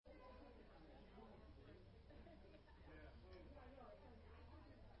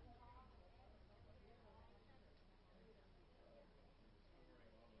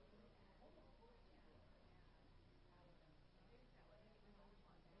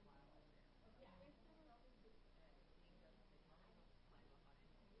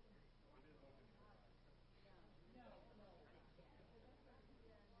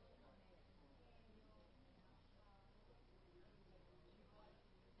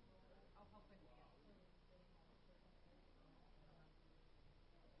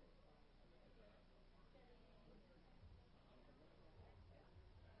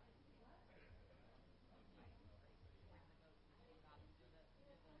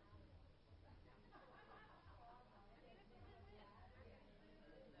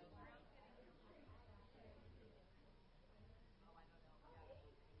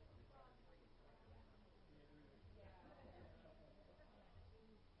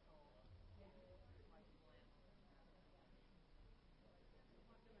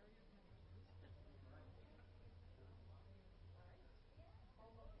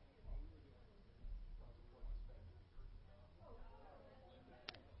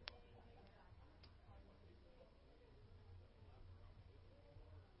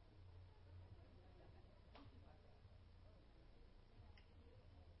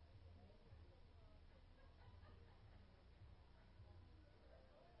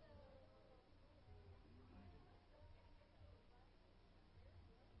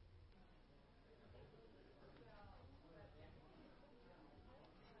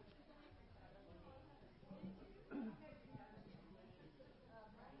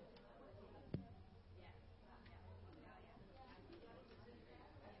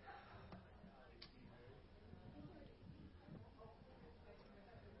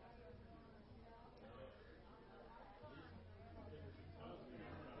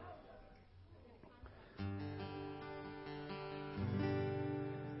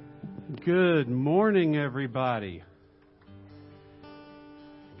Good morning, everybody.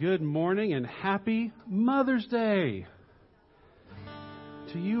 Good morning and happy Mother's Day.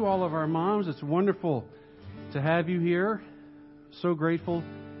 To you, all of our moms, it's wonderful to have you here. So grateful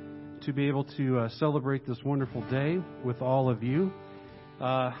to be able to celebrate this wonderful day with all of you.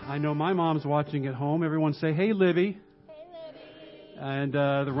 I know my mom's watching at home. Everyone say, "Hey, Libby." And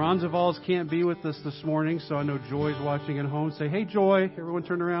the Ronzavals can't be with us this morning, so I know Joy's watching at home. Say, "Hey, Joy." Everyone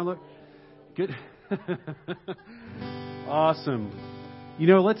turn around, look. Good. Awesome. You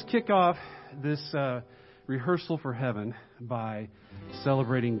know, let's kick off this rehearsal for heaven by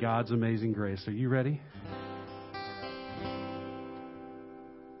celebrating God's amazing grace. Are you ready?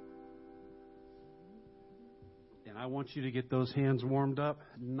 And I want you to get those hands warmed up,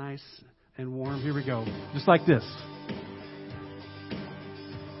 nice and warm. Here we go. Just like this.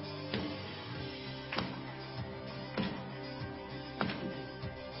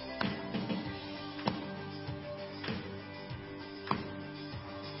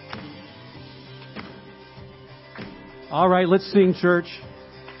 All right, let's sing, church.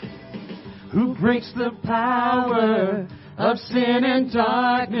 Who breaks the power of sin and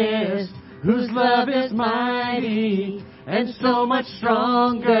darkness, whose love is mighty and so much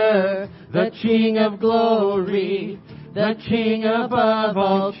stronger, the King of glory, the King above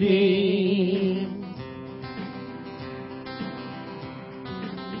all kings.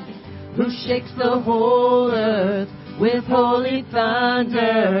 Who shakes the whole earth with holy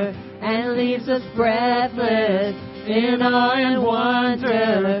thunder and leaves us breathless in awe and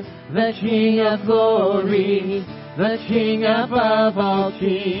wonder, the King of glory, the King above all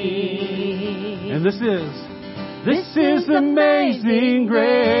kings. And this is amazing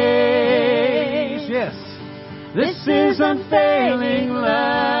grace. Yes. This is unfailing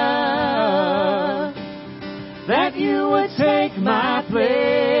love, that you would take my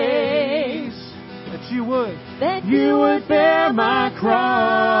place, that you would bear my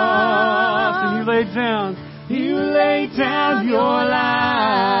cross, and you laid down your life,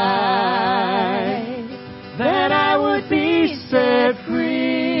 that I would be set free.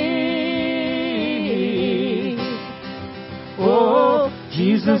 Oh,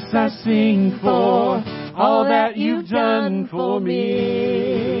 Jesus, I sing for all that you've done for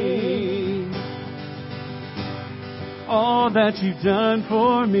me. All that you've done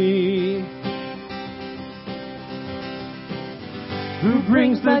for me. Who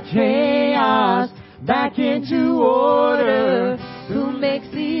brings the chaos back into order, who makes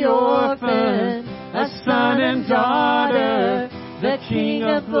the orphan a son and daughter, the King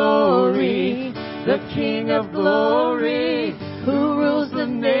of glory, the King of glory, who rules the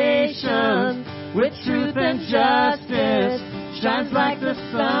nations with truth and justice, shines like the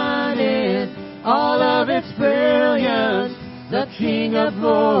sun in all of its brilliance, the King of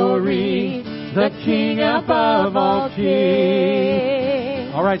glory, the King above all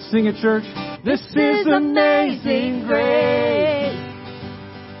kings. All right, sing it, church. This is amazing grace.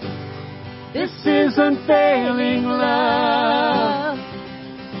 This is unfailing love,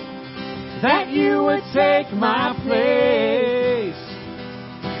 that you would take my place,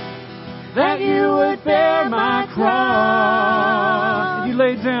 that you would bear my cross. You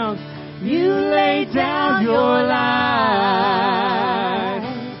laid down your life,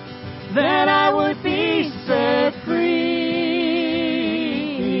 that I would be set free.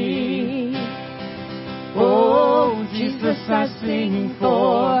 Oh, Jesus, I sing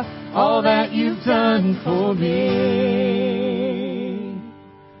for all that you've done for me.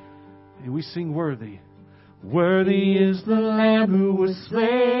 And we sing worthy. Worthy is the Lamb who was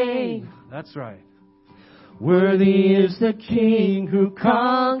slain. That's right. Worthy is the King who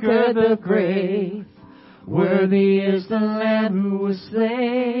conquered the grave. Worthy is the Lamb who was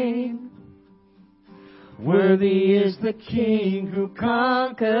slain. Worthy is the King who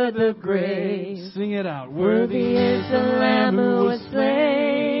conquered the grave. Sing it out. Worthy is the Lamb who was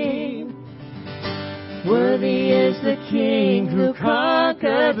slain. Worthy is the King who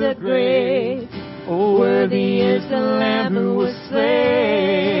conquered the grave. Oh, worthy is the Lamb who was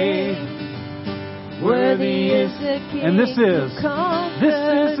slain. Worthy is the King. And this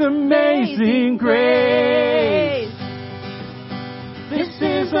is amazing grace. This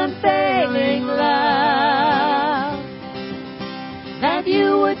is unfailing love, that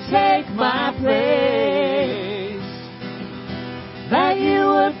you would take my place, that you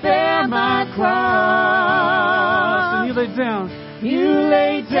would bear my cross. And you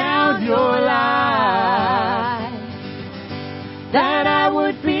laid down your life, that I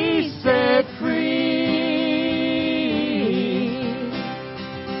would be set free.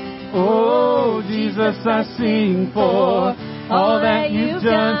 Oh, Jesus, I sing for all that you've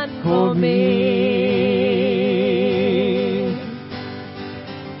done for me.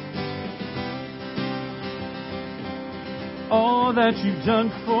 All that you've done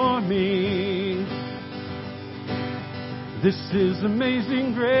for me. This is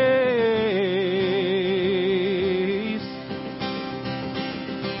amazing grace.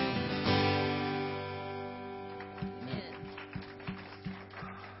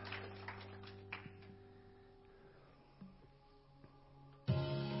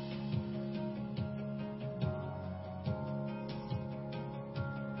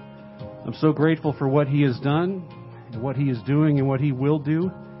 I'm so grateful for what He has done, and what He is doing, and what He will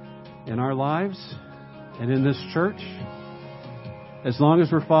do in our lives and in this church. As long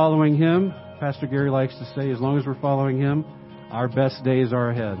as we're following Him, Pastor Gary likes to say, as long as we're following Him, our best days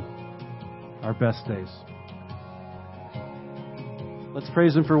are ahead. Our best days. Let's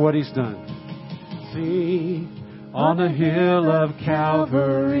praise Him for what He's done. See, on the hill of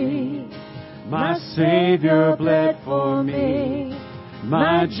Calvary, my Savior bled for me.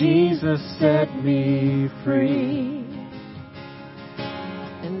 My Jesus set me free.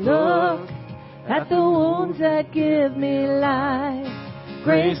 And look at the wounds that give me life,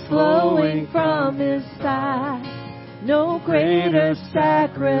 grace flowing from His side, no greater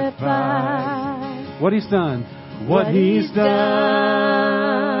sacrifice. What He's done, what He's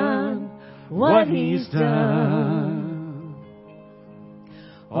done, what He's done.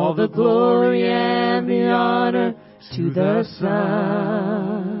 All the glory and the honor to the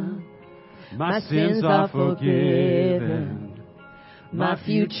Son. My sins are forgiven. My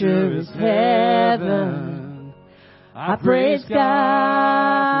future is heaven. I praise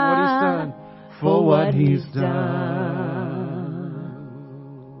God for what He's done.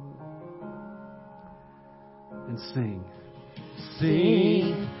 And sing.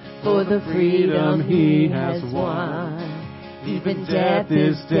 Sing for the freedom He has won. Even death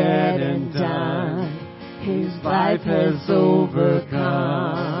is dead and done. His life has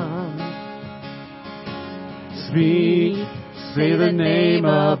overcome. Speak, say the name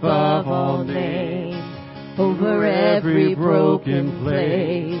above all names, over every broken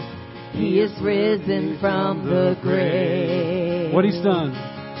place. He is risen from the grave. What He's done,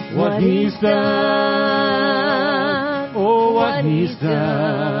 what He's done, oh, what He's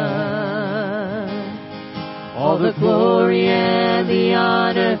done. All the glory and the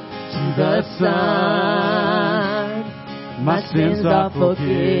honor to the Son. My sins are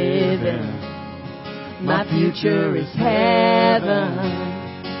forgiven. My future is heaven.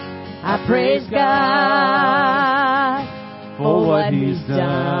 I praise God for what He's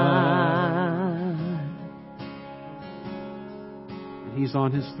done. And He's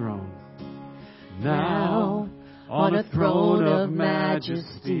on His throne. Now, on a throne of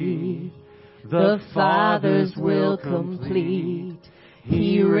majesty, the Father's will complete.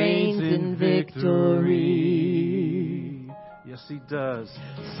 He reigns in victory. Yes, He does.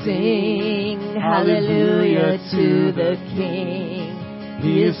 Sing hallelujah to the King.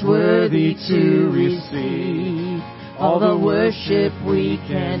 He is worthy to receive all the worship we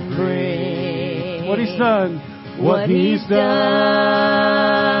can bring. What He's done. What He's done.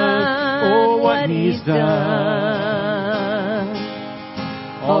 Oh, what He's done.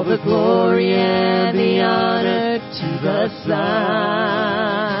 All the glory and the honor to the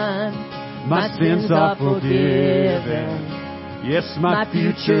Son. My sins are forgiven. Yes, my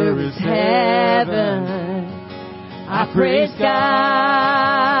future is heaven. I praise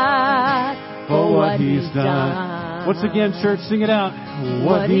God for what He's done. Once again, church, sing it out.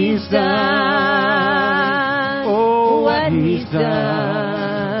 What He's done. Oh, what He's done.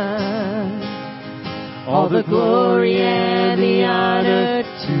 All the glory and the honor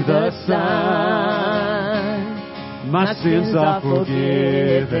to the Son. My sins are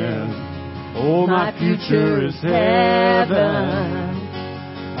forgiven. Oh, my future is heaven.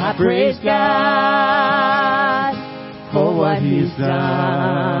 I praise God for what He's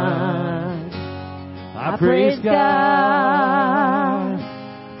done. I praise God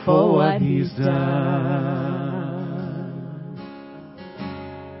for what He's done.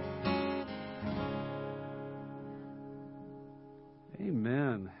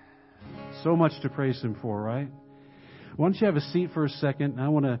 Amen. So much to praise Him for, right? Why don't you have a seat for a second? I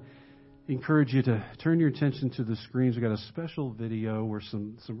want to encourage you to turn your attention to the screens. We've got a special video where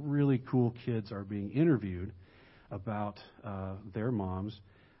some really cool kids are being interviewed about their moms,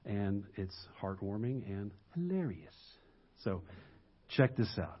 and it's heartwarming and hilarious. So check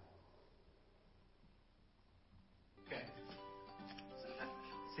this out. Okay.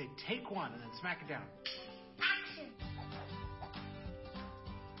 Say take one and then smack it down. Action.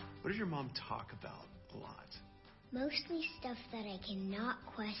 What does your mom talk about a lot? Mostly stuff that I cannot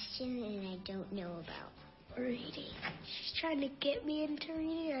question and I don't know about. Reading. She's trying to get me into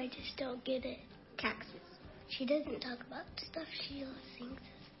reading, I just don't get it. Taxes. She doesn't talk about stuff she sings.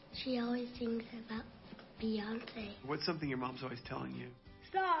 She always sings about Beyonce. What's something your mom's always telling you?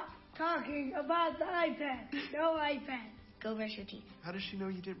 Stop talking about the iPad. No iPad. Go brush your teeth. How does she know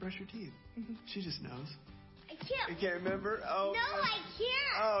you didn't brush your teeth? She just knows. I can't. You can't remember? Oh. No, I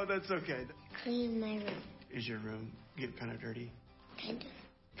can't. Oh, that's okay. Clean my room. Is your room get kind of dirty? Kind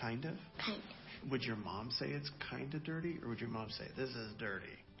of. Kind of? Kind of. Would your mom say it's kind of dirty, or would your mom say, this is dirty?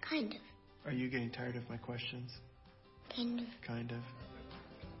 Kind of. Are you getting tired of my questions? Kind of. Kind of.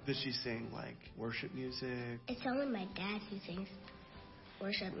 Does she sing, like, worship music? It's only my dad who sings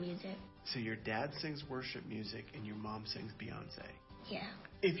worship music. So your dad sings worship music, and your mom sings Beyonce? Yeah.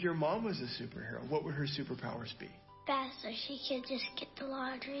 If your mom was a superhero, what would her superpowers be? Faster. She could just get the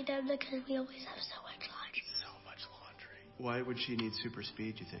laundry done because we always have so much laundry. So much laundry. Why would she need super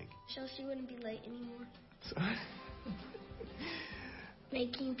speed, you think? So she wouldn't be late anymore. So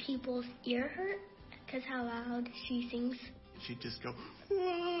Making people's ear hurt because how loud she sings. She'd just go,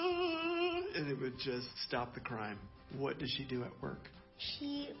 and it would just stop the crime. What does she do at work?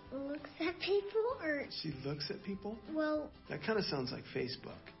 She looks at people, or... She looks at people? Well... That kind of sounds like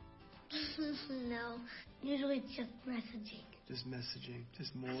Facebook. No. Usually it's just messaging. Just messaging.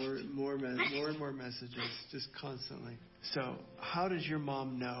 Just more and more messages. Just constantly. So, how does your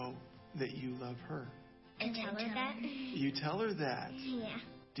mom know that you love her? I tell her that. You tell her that? Yeah.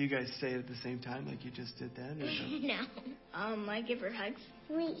 Do you guys say it at the same time like you just did then? Or no? No. I give her hugs.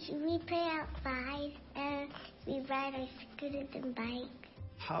 We play outside and we ride our scooters and bike.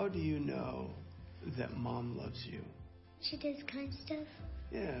 How do you know that mom loves you? She does kind stuff.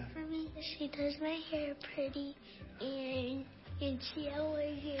 Yeah. For me, she does my hair pretty and she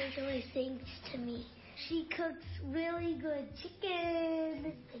always sings to me. She cooks really good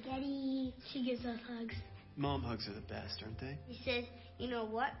chicken, spaghetti. She gives us hugs. Mom hugs are the best, aren't they? She says, you know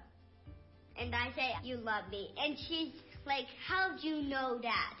what? And I say, you love me. And she's like, how'd you know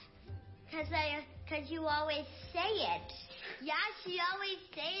that? Because you always say it. Yeah, she always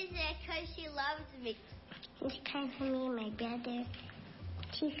says it because she loves me. She's kind to me and my brother.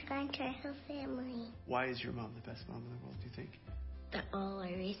 She's kind to her whole family. Why is your mom the best mom in the world, do you think? The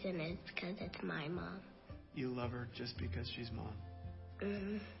only reason is because it's my mom. You love her just because she's mom?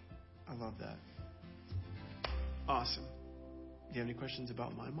 Mm-hmm. I love that. Awesome. Do you have any questions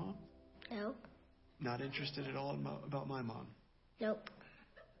about my mom? Nope. Not interested at all about my mom? Nope.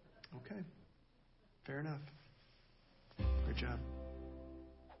 Okay. Fair enough. Good job.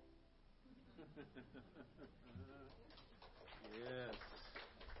 Yes.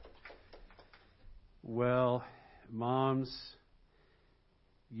 Well, moms,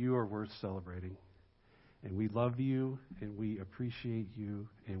 you are worth celebrating. And we love you, and we appreciate you,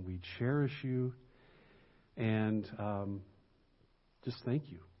 and we cherish you. And just thank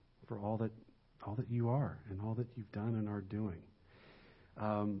you for all that you are and all that you've done and are doing.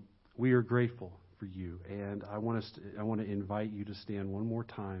 We are grateful for you, and I want to invite you to stand one more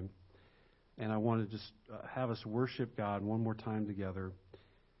time, and I want to just have us worship God one more time together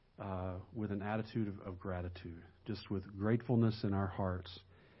with an attitude of gratitude, just with gratefulness in our hearts.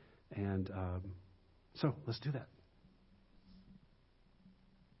 And so let's do that.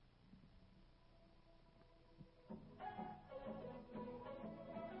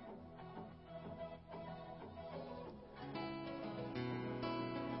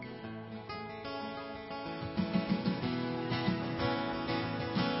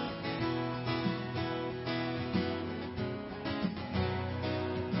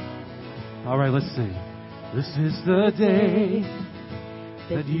 All right, let's sing. This is the day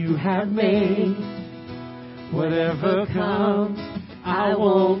that you have made. Whatever comes, I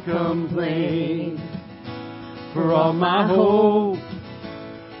won't complain. For all my hope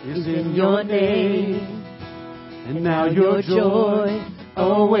is in your name. And now your joy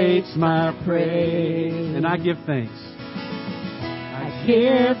awaits my praise. And I give thanks. I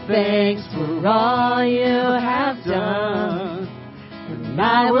give thanks for all you have done. And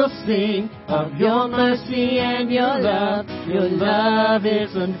I will sing of your mercy and your love. Your love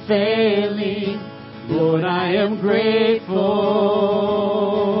is unfailing. Lord, I am grateful.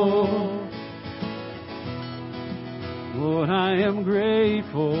 Lord, I am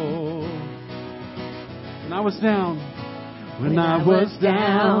grateful. When I was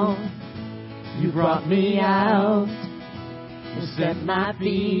down, you brought me out. You set my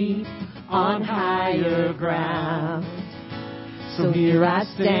feet on higher ground. So here I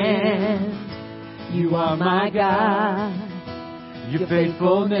stand. You are my God. Your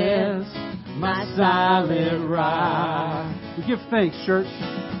faithfulness, my silent rock. We give thanks, church.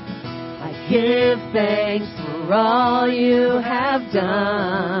 I give thanks for all you have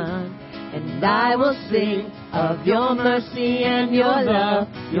done, and I will sing of your mercy and your love.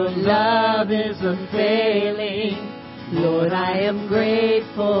 Your love is unfailing. Lord, I am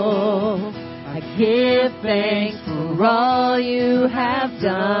grateful. I give thanks for all you have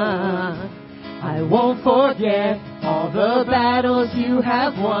done. I won't forget all the battles you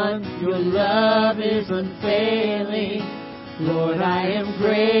have won. Your love is unfailing. Lord, I am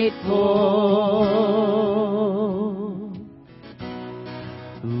grateful.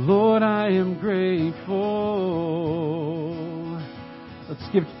 Lord, I am grateful. Let's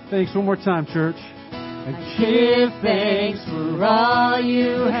give thanks one more time, church. I give thanks for all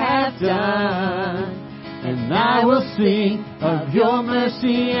you have done, and I will sing of your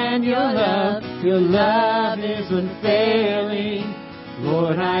mercy and your love. Your love is unfailing.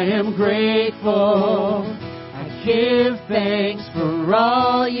 Lord, I am grateful. I give thanks for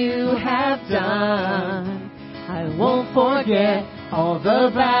all you have done. I won't forget all the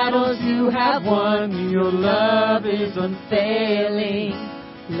battles you have won. Your love is unfailing.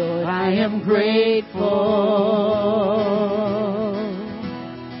 Lord, I am grateful.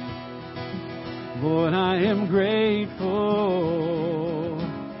 Lord, I am grateful.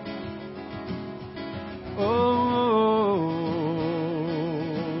 Oh.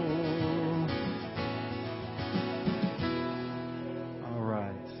 All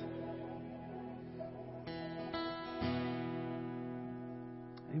right.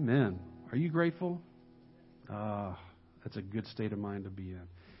 Amen. Are you grateful? That's a good state of mind to be in.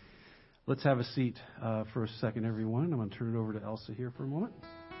 Let's have a seat for a second, everyone. I'm going to turn it over to Elsa here for a moment.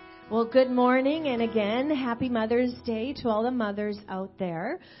 Well, good morning, and again, happy Mother's Day to all the mothers out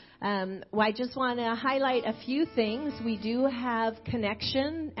there. I just want to highlight a few things. We do have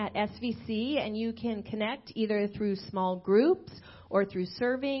connection at SVC, and you can connect either through small groups or through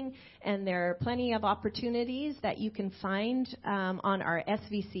serving, and there are plenty of opportunities that you can find on our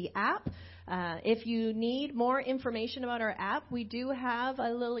SVC app. If you need more information about our app, we do have a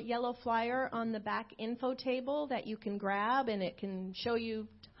little yellow flyer on the back info table that you can grab, and it can show you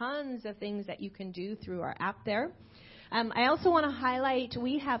tons of things that you can do through our app there. I also want to highlight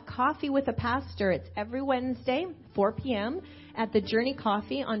we have Coffee with a Pastor. It's every Wednesday, 4 p.m. at the Journey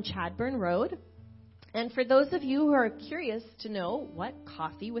Coffee on Chadburn Road. And for those of you who are curious to know what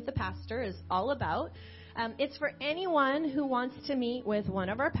Coffee with a Pastor is all about, it's for anyone who wants to meet with one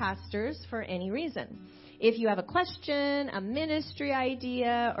of our pastors for any reason. If you have a question, a ministry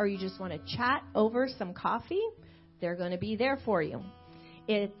idea, or you just want to chat over some coffee, they're going to be there for you.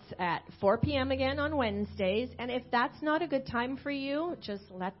 It's at 4 p.m. again on Wednesdays, and if that's not a good time for you, just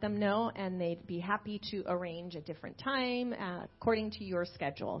let them know, and they'd be happy to arrange a different time according to your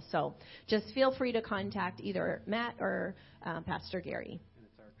schedule. So just feel free to contact either Matt or Pastor Gary.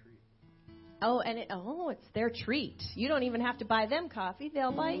 It's their treat. You don't even have to buy them coffee.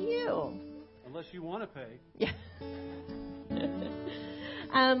 They'll buy you. Unless you want to pay. Yeah.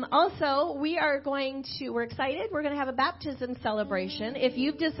 Also, we're excited. We're going to have a baptism celebration. If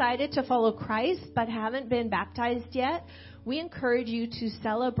you've decided to follow Christ but haven't been baptized yet, we encourage you to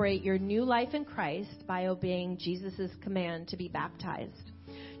celebrate your new life in Christ by obeying Jesus' command to be baptized.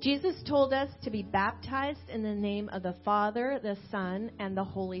 Jesus told us to be baptized in the name of the Father, the Son, and the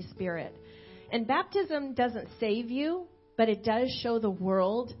Holy Spirit. And baptism doesn't save you, but it does show the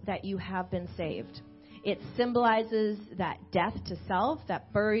world that you have been saved. It symbolizes that death to self,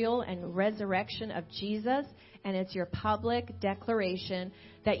 that burial and resurrection of Jesus, and it's your public declaration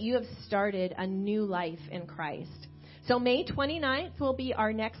that you have started a new life in Christ. So May 29th will be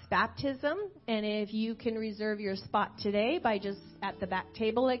our next baptism, and if you can reserve your spot today by just at the back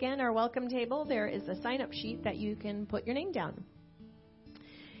table again, our welcome table, there is a sign-up sheet that you can put your name down.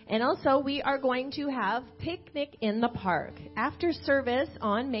 And also, we are going to have Picnic in the Park. After service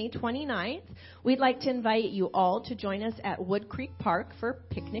on May 29th, we'd like to invite you all to join us at Wood Creek Park for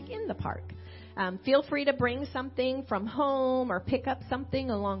Picnic in the Park. Feel free to bring something from home or pick up something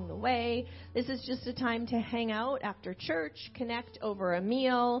along the way. This is just a time to hang out after church, connect over a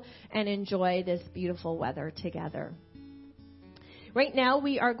meal, and enjoy this beautiful weather together. Right now,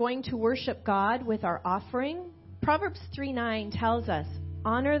 we are going to worship God with our offering. Proverbs 3:9 tells us,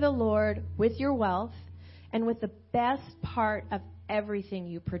 honor the Lord with your wealth and with the best part of everything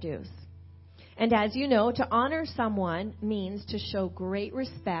you produce. And as you know, to honor someone means to show great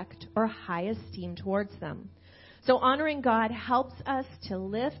respect or high esteem towards them. So honoring God helps us to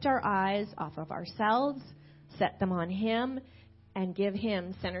lift our eyes off of ourselves, set them on Him, and give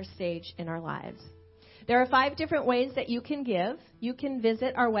Him center stage in our lives. There are 5 different ways that you can give. You can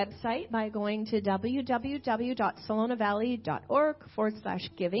visit our website by going to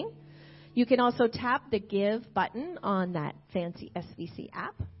www.solonovalley.org/giving. You can also tap the Give button on that fancy SVC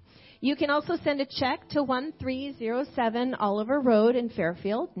app. You can also send a check to 1307 Oliver Road in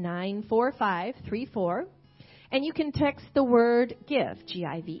Fairfield, 94534. And you can text the word GIVE,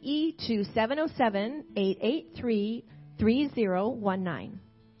 G-I-V-E, to 707-883-3019.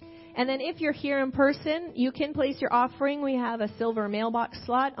 And then if you're here in person, you can place your offering. We have a silver mailbox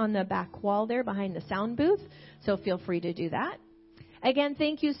slot on the back wall there behind the sound booth, so feel free to do that. Again,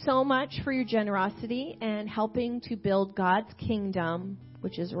 thank you so much for your generosity and helping to build God's kingdom,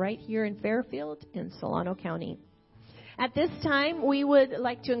 which is right here in Fairfield in Solano County. At this time, we would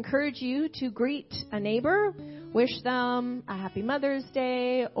like to encourage you to greet a neighbor, wish them a happy Mother's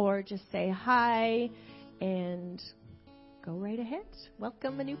Day, or just say hi and go right ahead.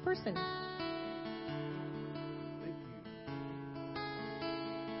 Welcome a new person.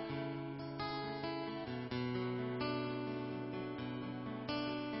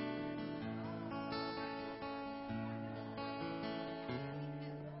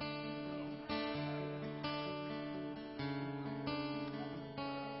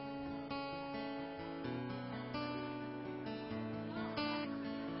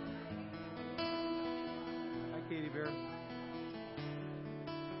 Katie Bear.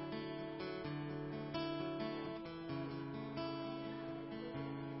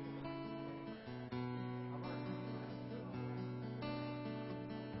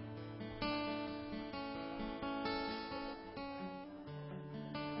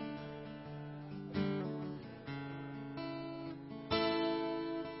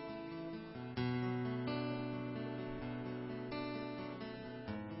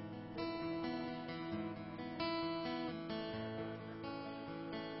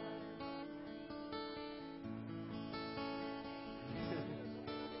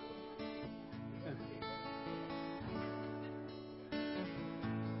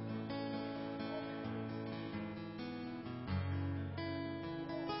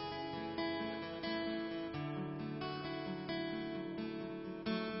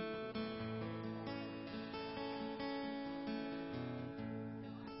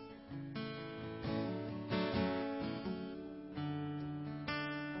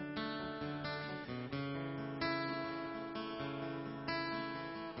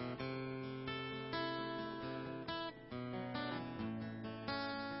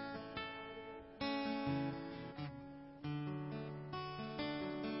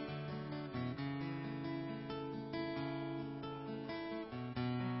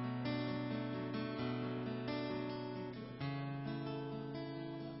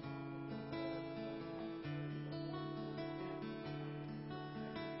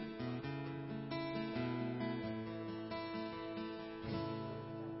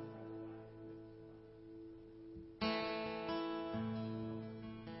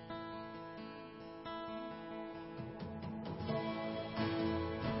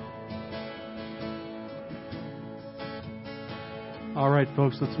 All right,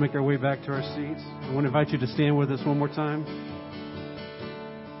 folks, let's make our way back to our seats. I want to invite you to stand with us one more time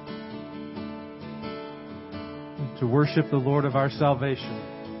to worship the Lord of our salvation.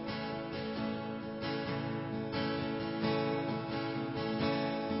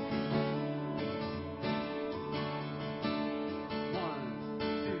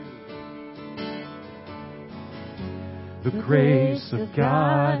 The grace of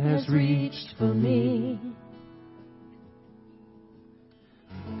God has reached for me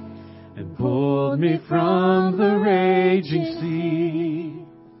and pulled me from the raging sea,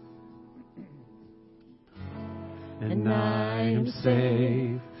 and I am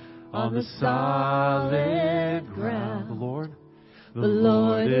safe on the solid ground. The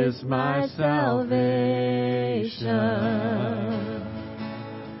Lord is my salvation.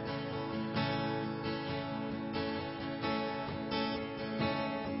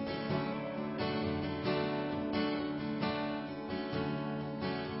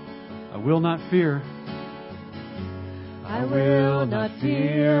 I will not fear. I will not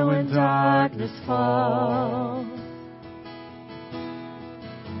fear when darkness falls.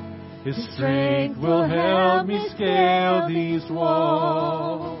 His strength will help me scale these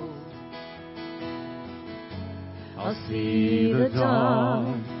walls. I'll see the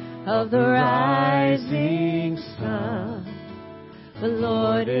dawn of the rising sun. The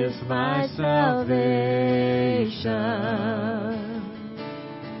Lord is my salvation.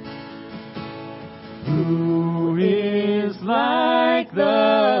 Who is like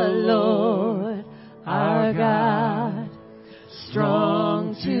the Lord our God,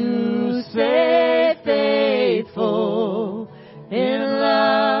 strong to save?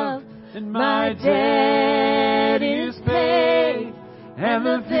 and my debt is paid, and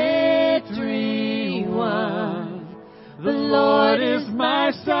the victory won. The Lord is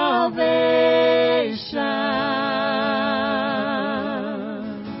my salvation.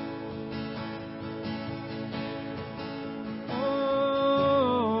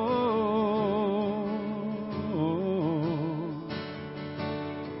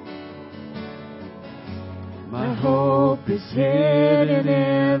 My hope is hidden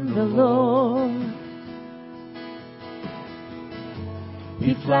in the Lord.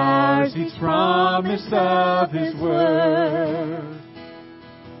 He flowers each promise of His word.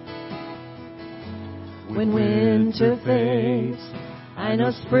 When winter fades, I know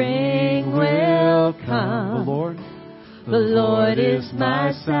spring will come. The Lord is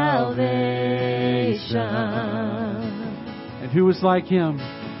my salvation. And who is like Him?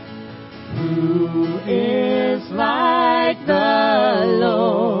 Who is like the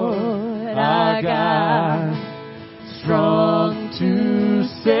Lord our God, strong to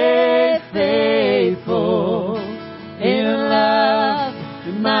save, faithful in love?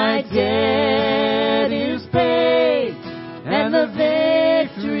 My debt is paid, and the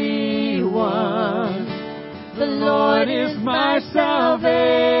victory won. The Lord is my salvation.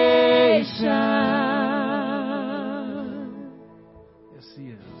 Yes, He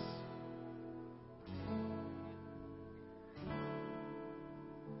is.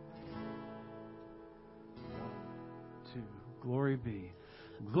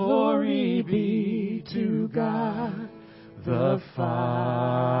 Glory be to God the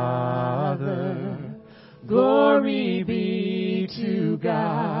Father. Glory be to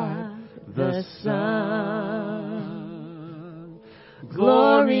God the Son.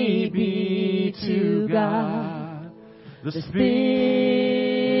 Glory be to God the Spirit.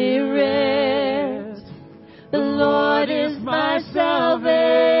 The Lord is my salvation.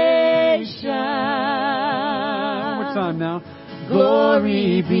 One more time now.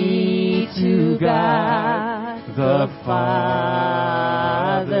 Glory be to God the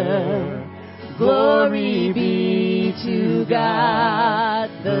Father. Glory be to God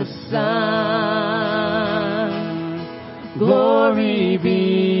the Son. Glory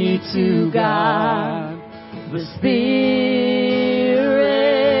be to God the Spirit.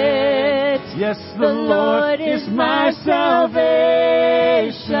 Yes, the Lord is my salvation.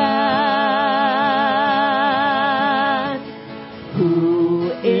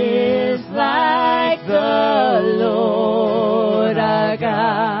 Who is like the Lord our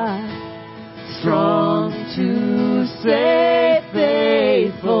God, strong to save,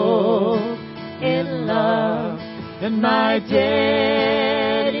 faithful in love? And my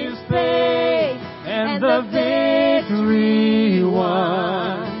debt is paid, and the victory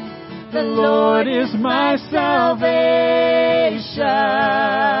won. The Lord is my salvation.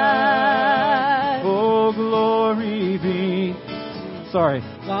 Oh, glory be. Like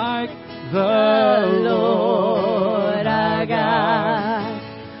the Lord our God,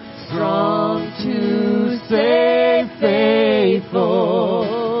 strong to save,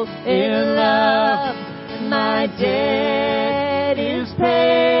 faithful in love. My debt is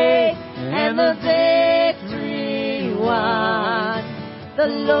paid, and the victory won. The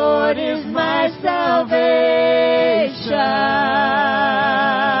Lord is my salvation.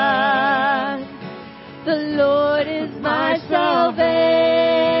 The Lord is my salvation.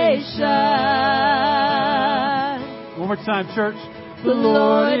 One more time, church. The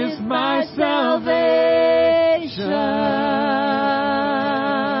Lord is my salvation.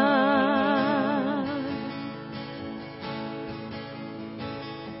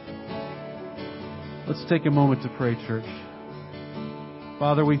 Let's take a moment to pray, church.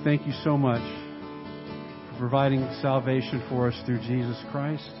 Father, we thank you so much for providing salvation for us through Jesus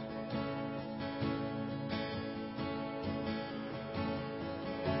Christ.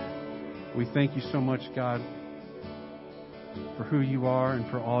 We thank you so much, God, for who you are and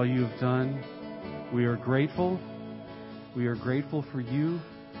for all you have done. We are grateful. We are grateful for you.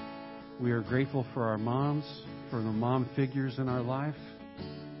 We are grateful for our moms, for the mom figures in our life.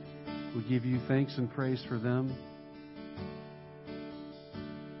 We give you thanks and praise for them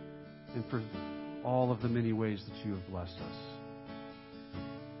and for all of the many ways that you have blessed us.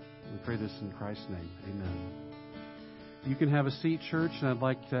 We pray this in Christ's name. Amen. You can have a seat, church, and I'd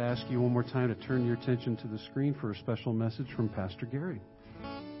like to ask you one more time to turn your attention to the screen for a special message from Pastor Gary.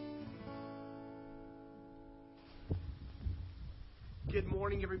 Good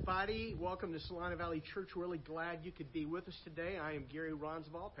morning, everybody. Welcome to Solano Valley Church. We're really glad you could be with us today. I am Gary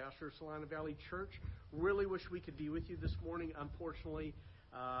Ronsval, pastor of Solano Valley Church. Really wish we could be with you this morning. Unfortunately,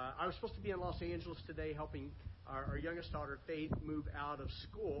 I was supposed to be in Los Angeles today helping our youngest daughter, Faith, move out of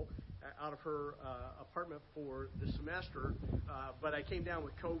school, out of her apartment for the semester. But I came down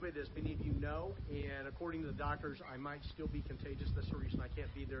with COVID, as many of you know, and according to the doctors, I might still be contagious. That's the reason I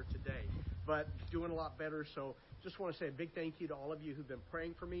can't be there today. But doing a lot better, so just want to say a big thank you to all of you who've been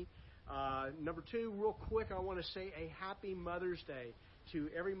praying for me. Number two, real quick, I want to say a happy Mother's Day to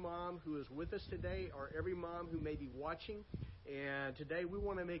every mom who is with us today or every mom who may be watching. And today we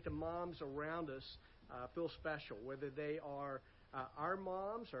want to make the moms around us feel special, whether they are our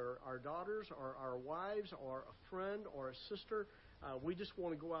moms or our daughters or our wives or a friend or a sister. We just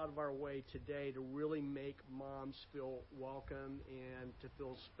want to go out of our way today to really make moms feel welcome and to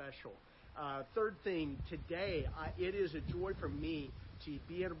feel special. Third thing, today it is a joy for me to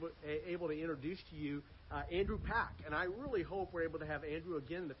be able to introduce to you Andrew Pack. And I really hope we're able to have Andrew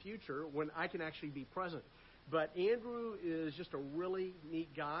again in the future when I can actually be present. But Andrew is just a really neat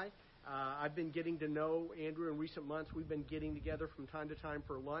guy. I've been getting to know Andrew in recent months. We've been getting together from time to time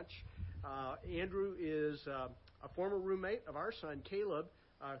for lunch. Andrew is a former roommate of our son, Caleb,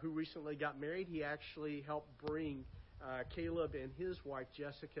 who recently got married. He actually helped bring Caleb and his wife,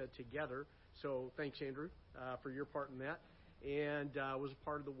 Jessica, together. So thanks, Andrew, for your part in that. And was a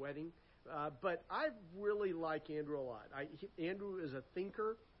part of the wedding. But I really like Andrew a lot. Andrew is a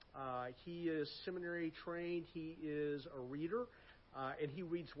thinker. He is seminary trained. He is a reader. And he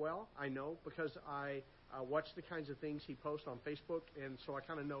reads well, I know, because I watch the kinds of things he posts on Facebook, and so I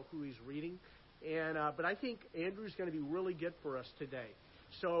kind of know who he's reading. And but I think Andrew's going to be really good for us today.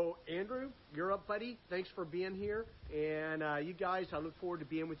 So, Andrew, you're up, buddy. Thanks for being here. And you guys, I look forward to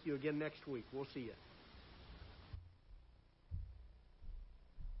being with you again next week. We'll see you.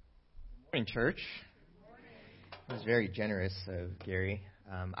 Good morning, church. It was very generous of Gary.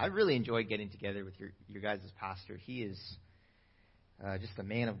 I really enjoyed getting together with your guys' pastor. He is just a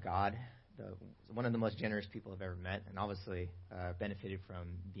man of God, one of the most generous people I've ever met, and obviously benefited from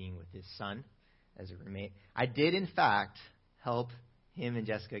being with his son as a roommate. I did, in fact, help him and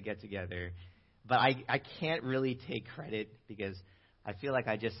Jessica get together, but I can't really take credit because I feel like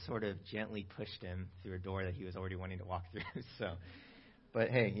I just sort of gently pushed him through a door that he was already wanting to walk through. But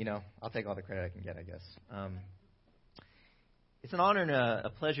hey, I'll take all the credit I can get, I guess. It's an honor and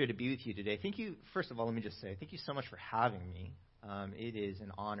a pleasure to be with you today. Thank you. First of all, let me just say thank you so much for having me. It is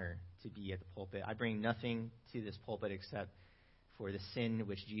an honor to be at the pulpit. I bring nothing to this pulpit except for the sin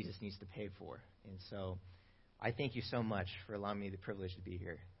which Jesus needs to pay for. And so I thank you so much for allowing me the privilege to be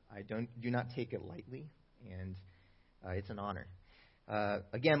here. I do not take it lightly, and it's an honor.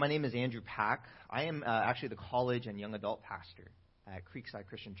 Again, my name is Andrew Pack. I am actually the college and young adult pastor at Creekside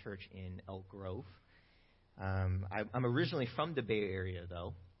Christian Church in Elk Grove. I'm originally from the Bay Area,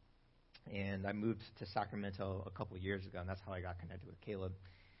 though. And I moved to Sacramento a couple of years ago, and that's how I got connected with Caleb.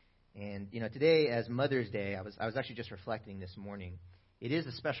 And, today, as Mother's Day, I was actually just reflecting this morning. It is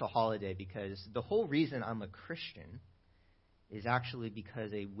a special holiday because the whole reason I'm a Christian is actually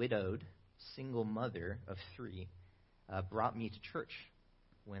because a widowed, single mother of 3 brought me to church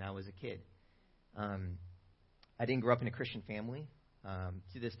when I was a kid. I didn't grow up in a Christian family.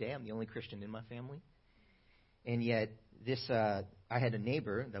 To this day, I'm the only Christian in my family. And yet, I had a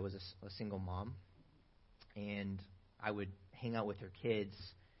neighbor that was a single mom, and I would hang out with her kids,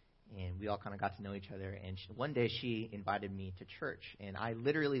 and we all kind of got to know each other. And one day, she invited me to church, and I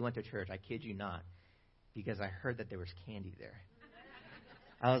literally went to church. I kid you not, because I heard that there was candy there.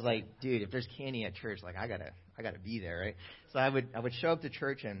 I was like, dude, if there's candy at church, like I gotta be there, right? So I would show up to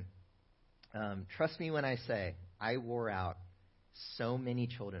church, and trust me when I say I wore out so many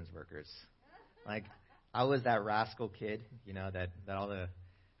children's workers, like. I was that rascal kid, that all the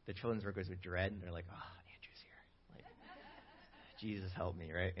children's workers would dread. And they're like, oh, Andrew's here. Like, Jesus help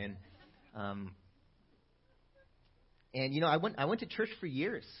me, right? And I went to church for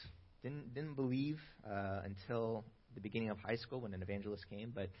years. Didn't believe until the beginning of high school when an evangelist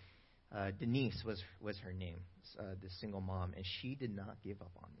came. But Denise was her name, this single mom, and she did not give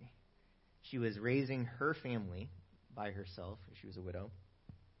up on me. She was raising her family by herself. She was a widow.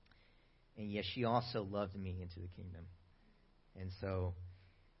 And yet she also loved me into the kingdom. And so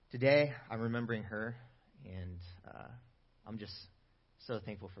today I'm remembering her, and I'm just so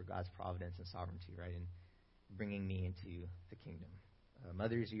thankful for God's providence and sovereignty, right, in bringing me into the kingdom.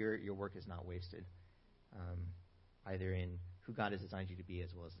 Mothers, your work is not wasted, either in who God has designed you to be as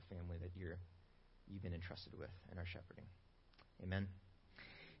well as the family that you've been entrusted with and are shepherding. Amen.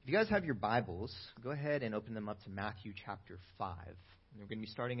 If you guys have your Bibles, go ahead and open them up to Matthew chapter 5. We're going to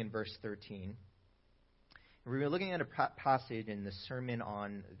be starting in verse 13. We're going to be looking at a passage in the Sermon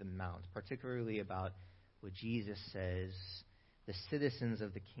on the Mount, particularly about what Jesus says the citizens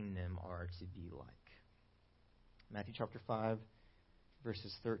of the kingdom are to be like. Matthew chapter 5,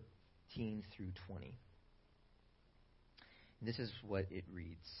 verses 13 through 20. And this is what it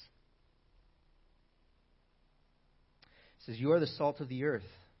reads. It says, "You are the salt of the earth.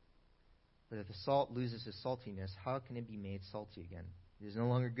 But if the salt loses its saltiness, how can it be made salty again? It is no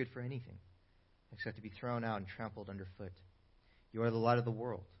longer good for anything, except to be thrown out and trampled underfoot. You are the light of the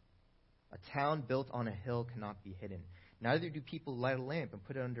world. A town built on a hill cannot be hidden. Neither do people light a lamp and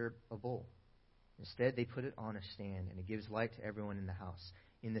put it under a bowl. Instead, they put it on a stand, and it gives light to everyone in the house.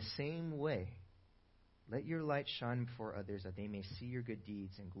 In the same way, let your light shine before others, that they may see your good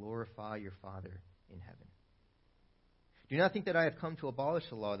deeds and glorify your Father in heaven. Do not think that I have come to abolish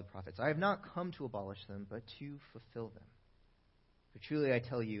the law of the prophets. I have not come to abolish them, but to fulfill them. For truly I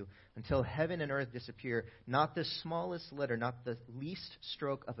tell you, until heaven and earth disappear, not the smallest letter, not the least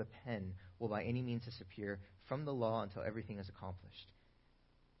stroke of a pen will by any means disappear from the law until everything is accomplished.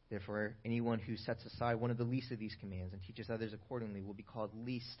 Therefore, anyone who sets aside one of the least of these commands and teaches others accordingly will be called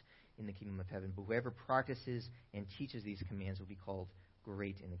least in the kingdom of heaven. But whoever practices and teaches these commands will be called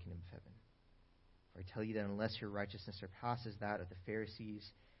great in the kingdom of heaven. For I tell you that unless your righteousness surpasses that of the Pharisees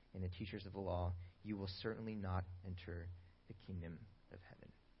and the teachers of the law, you will certainly not enter the kingdom of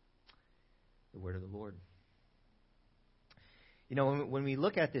heaven." The word of the Lord. You know, when we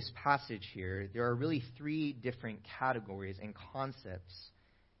look at this passage here, there are really three different categories and concepts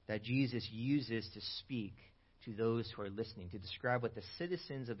that Jesus uses to speak to those who are listening, to describe what the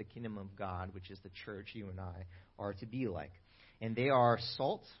citizens of the kingdom of God, which is the church, you and I, are to be like. And they are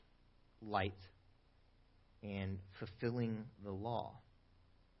salt, light, and fulfilling the law.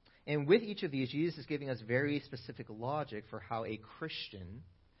 And with each of these, Jesus is giving us very specific logic for how a Christian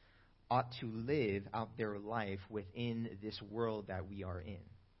ought to live out their life within this world that we are in.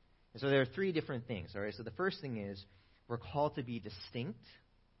 And so there are three different things. All right. So the first thing is we're called to be distinct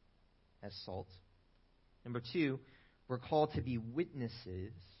as salt. Number two, we're called to be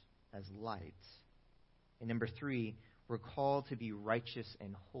witnesses as light. And number three, we're called to be righteous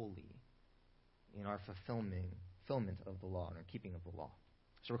and holy in our fulfillment of the law and our keeping of the law.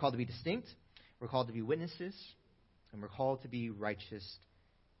 So we're called to be distinct, we're called to be witnesses, and we're called to be righteous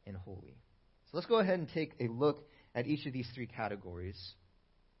and holy. So let's go ahead and take a look at each of these three categories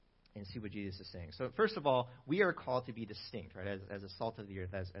and see what Jesus is saying. So first of all, we are called to be distinct, right, as a salt of the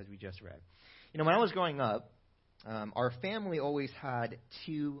earth, as we just read. You know, when I was growing up, our family always had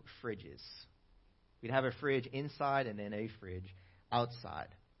two fridges. We'd have a fridge inside and then a fridge outside.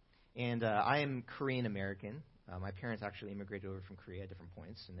 And I am Korean American. My parents actually immigrated over from Korea at different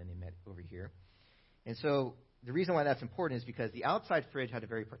points, and then they met over here. And so the reason why that's important is because the outside fridge had a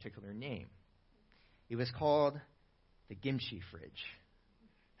very particular name. It was called the kimchi fridge.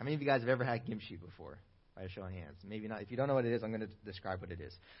 How many of you guys have ever had kimchi before? By a show of hands. Maybe not. If you don't know what it is, I'm going to describe what it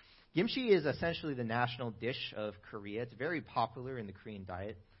is. Kimchi is essentially the national dish of Korea. It's very popular in the Korean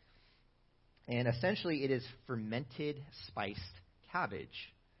diet. And essentially it is fermented spiced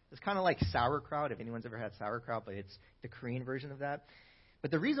cabbage. It's kind of like sauerkraut, if anyone's ever had sauerkraut, but it's the Korean version of that. But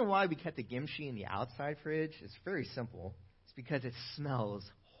the reason why we kept the kimchi in the outside fridge is very simple. It's because it smells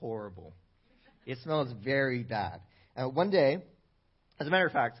horrible. It smells very bad. One day, as a matter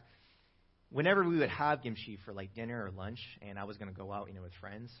of fact, whenever we would have kimchi for like dinner or lunch, and I was going to go out, with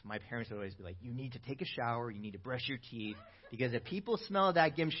friends, my parents would always be like, "You need to take a shower, you need to brush your teeth, because if people smell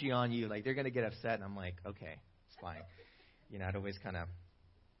that kimchi on you, like they're going to get upset." And I'm like, "Okay, it's fine." I'd always kind of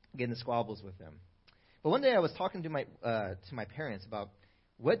get in the squabbles with them. But one day I was talking to my parents about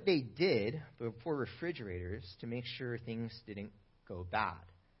what they did before refrigerators to make sure things didn't go bad.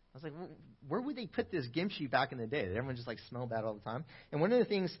 I was like, where would they put this kimchi back in the day? Did everyone just smell bad all the time? And one of the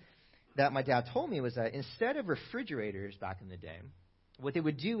things that my dad told me was that instead of refrigerators back in the day, what they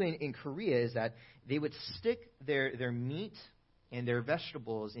would do in Korea is that they would stick their meat and their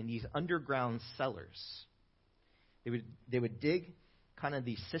vegetables in these underground cellars. They would dig kind of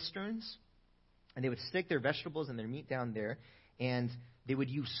these cisterns, and they would stick their vegetables and their meat down there, and they would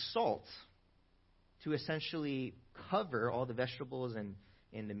use salt to essentially cover all the vegetables and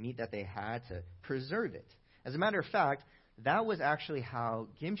the meat that they had to preserve it. As a matter of fact, that was actually how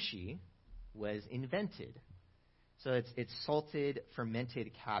kimchi was invented. So it's salted,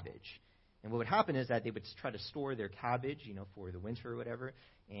 fermented cabbage. And what would happen is that they would try to store their cabbage, for the winter or whatever,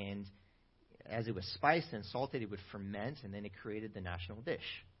 and as it was spiced and salted, it would ferment, and then it created the national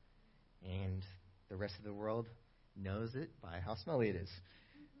dish. And the rest of the world knows it by how smelly it is.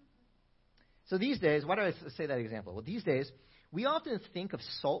 So these days, why do I say that example? Well, these days, we often think of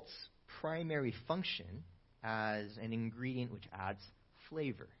salt's primary function as an ingredient which adds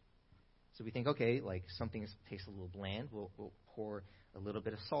flavor. So we think, okay, like something tastes a little bland, we'll pour a little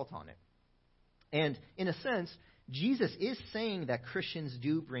bit of salt on it. And in a sense, Jesus is saying that Christians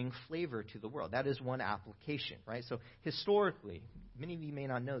do bring flavor to the world. That is one application, right? So historically, many of you may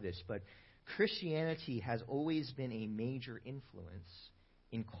not know this, but Christianity has always been a major influence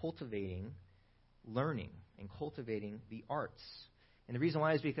in cultivating learning and cultivating the arts. And the reason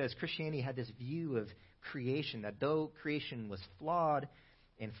why is because Christianity had this view of creation, that though creation was flawed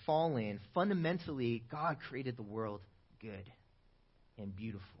and fallen, fundamentally God created the world good and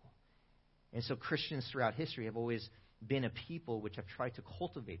beautiful. And so Christians throughout history have always been a people which have tried to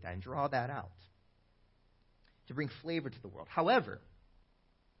cultivate that and draw that out, to bring flavor to the world. However,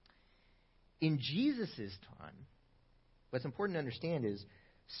 in Jesus' time, what's important to understand is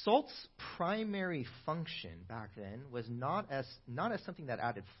salt's primary function back then was not as something that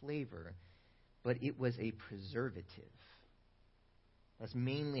added flavor, but it was a preservative. That's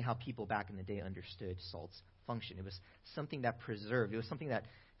mainly how people back in the day understood salt's function. It was something that preserved. It was something that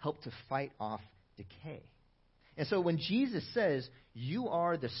helped to fight off decay. And so when Jesus says, you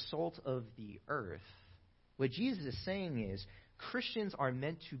are the salt of the earth, what Jesus is saying is Christians are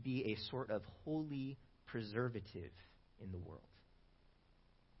meant to be a sort of holy preservative in the world.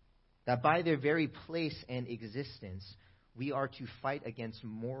 That by their very place and existence, we are to fight against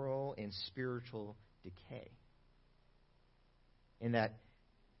moral and spiritual decay. And that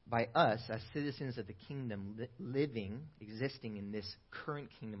by us, as citizens of the kingdom, existing in this current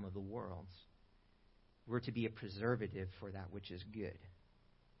kingdom of the world, we're to be a preservative for that which is good.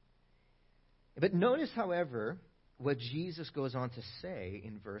 But notice, however, what Jesus goes on to say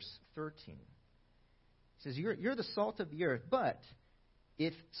in verse 13. He says, you're the salt of the earth, but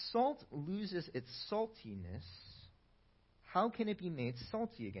if salt loses its saltiness, how can it be made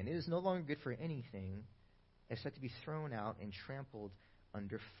salty again? It is no longer good for anything except to be thrown out and trampled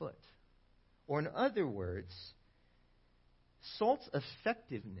underfoot. Or in other words, salt's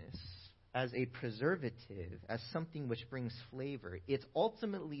effectiveness as a preservative, as something which brings flavor, it's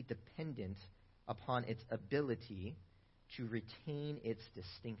ultimately dependent upon its ability to retain its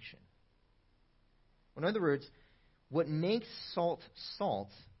distinction. In other words, what makes salt salt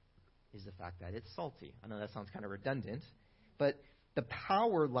is the fact that it's salty. I know that sounds kind of redundant, but the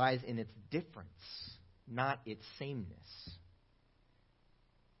power lies in its difference, not its sameness.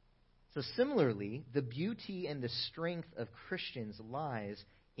 So similarly, the beauty and the strength of Christians lies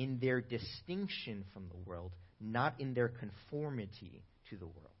in their distinction from the world, not in their conformity to the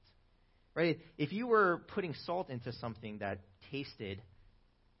world. Right? If you were putting salt into something that tasted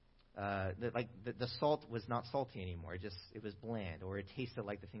the salt was not salty anymore, it was bland, or it tasted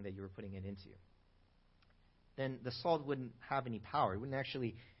like the thing that you were putting it into, then the salt wouldn't have any power. It wouldn't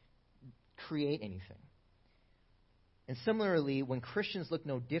actually create anything. And similarly, when Christians look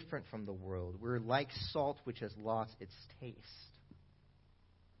no different from the world, we're like salt which has lost its taste.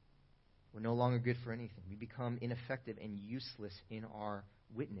 We're no longer good for anything. We become ineffective and useless in our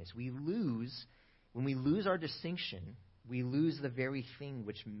witness. When we lose our distinction, we lose the very thing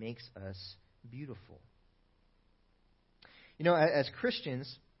which makes us beautiful. You know, as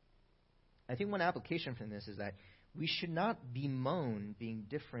Christians, I think one application from this is that we should not bemoan being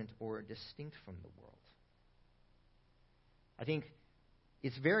different or distinct from the world. I think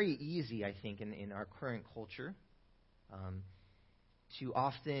it's very easy, in our current culture, to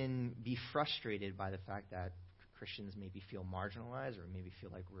often be frustrated by the fact that Christians maybe feel marginalized or maybe feel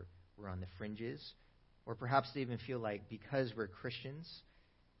like we're on the fringes, or perhaps they even feel like because we're Christians,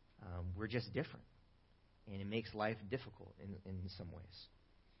 we're just different, and it makes life difficult in some ways.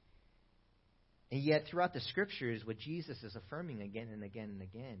 And yet, throughout the Scriptures, what Jesus is affirming again and again and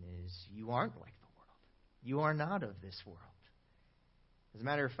again is, you aren't like the world. You are not of this world. As a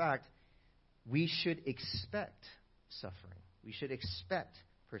matter of fact, we should expect suffering. We should expect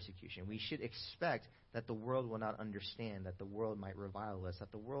persecution. We should expect that the world will not understand, that the world might revile us,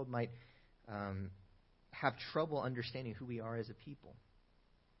 that the world might have trouble understanding who we are as a people.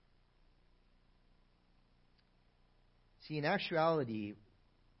 See, in actuality,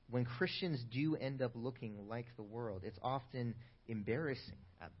 when Christians do end up looking like the world, it's often embarrassing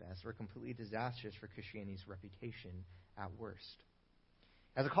at best or completely disastrous for Christianity's reputation at worst.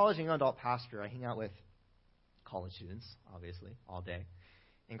 As a college and young adult pastor, I hang out with college students, obviously, all day.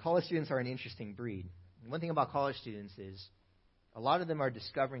 And college students are an interesting breed. One thing about college students is a lot of them are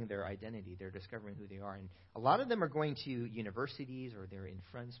discovering their identity. They're discovering who they are. And a lot of them are going to universities or they're in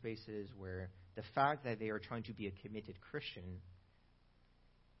friend spaces where the fact that they are trying to be a committed Christian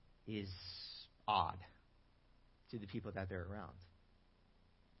is odd to the people that they're around.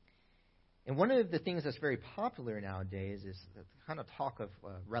 And one of the things that's very popular nowadays is the kind of talk of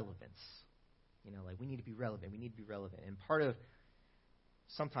relevance. You know, like we need to be relevant. We need to be relevant. And part of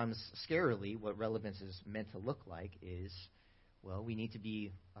sometimes scarily, what relevance is meant to look like is, well, we need to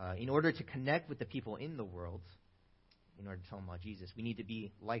be, in order to connect with the people in the world, in order to tell them about Jesus, we need to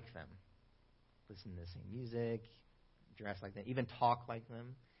be like them. Listen to the same music, dress like them, even talk like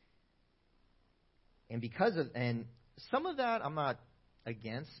them. And some of that I'm not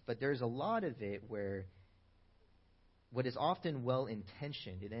against, but there's a lot of it where what is often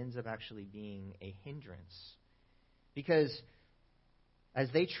well-intentioned, it ends up actually being a hindrance. Because as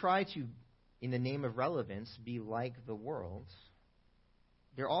they try to, in the name of relevance, be like the world,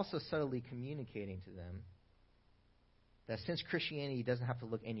 they're also subtly communicating to them that since Christianity doesn't have to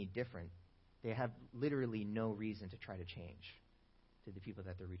look any different, they have literally no reason to try to change to the people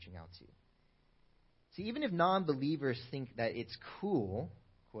that they're reaching out to. See, even if non-believers think that it's cool,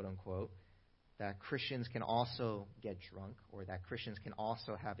 quote unquote, that Christians can also get drunk, or that Christians can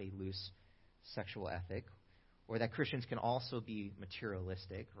also have a loose sexual ethic, or that Christians can also be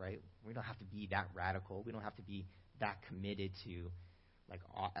materialistic, right? We don't have to be that radical. We don't have to be that committed to, like,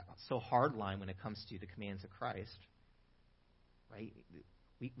 so hardline when it comes to the commands of Christ, right?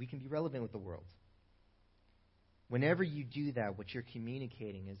 We can be relevant with the world. Whenever you do that, what you're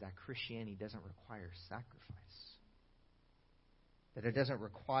communicating is that Christianity doesn't require sacrifice. That it doesn't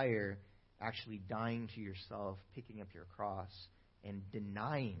require actually dying to yourself, picking up your cross, and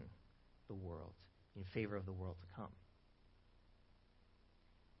denying the world in favor of the world to come.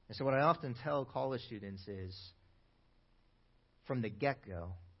 And so what I often tell college students is, from the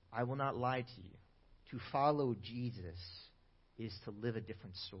get-go, I will not lie to you. To follow Jesus is to live a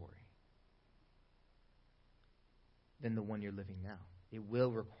different story than the one you're living now. It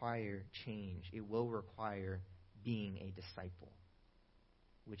will require change. It will require being a disciple,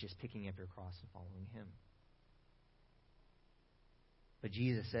 which is picking up your cross and following him. But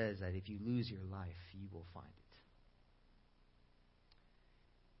Jesus says that if you lose your life, you will find it.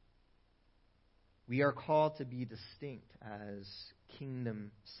 We are called to be distinct as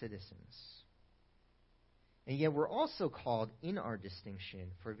kingdom citizens. And yet we're also called in our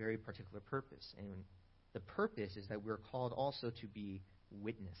distinction for a very particular purpose. And the purpose is that we're called also to be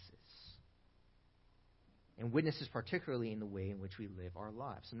witnesses. And witnesses particularly in the way in which we live our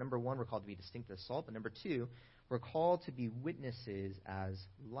lives. So number one, we're called to be distinct as salt. But number two, we're called to be witnesses as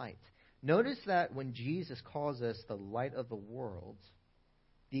light. Notice that when Jesus calls us the light of the world,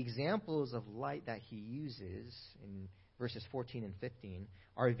 the examples of light that he uses in verses 14 and 15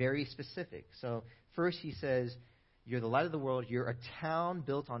 are very specific. So first he says, you're the light of the world, you're a town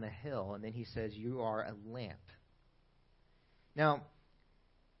built on a hill, and then he says you are a lamp. Now,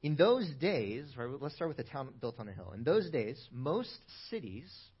 in those days, right, let's start with the town built on a hill. In those days, most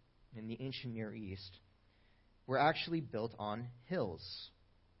cities in the ancient Near East were actually built on hills.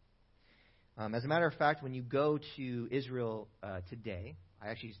 As a matter of fact, when you go to Israel today, I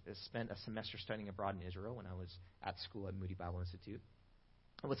actually spent a semester studying abroad in Israel when I was at school at Moody Bible Institute.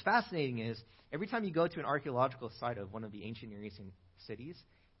 And what's fascinating is every time you go to an archaeological site of one of the ancient Near Eastern cities,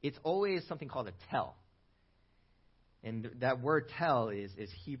 it's always something called a tell. And that word tell is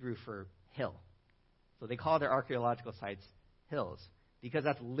Hebrew for hill. So they call their archaeological sites hills because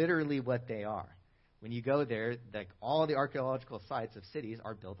that's literally what they are. When you go there, like all the archaeological sites of cities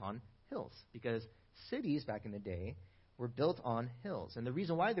are built on hills because cities back in the day were built on hills. And the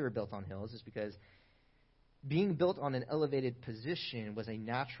reason why they were built on hills is because being built on an elevated position was a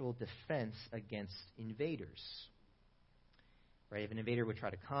natural defense against invaders. Right? If an invader would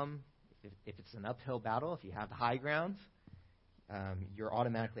try to come, if it's an uphill battle, if you have the high ground, you're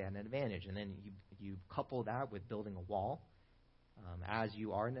automatically at an advantage. And then you couple that with building a wall. As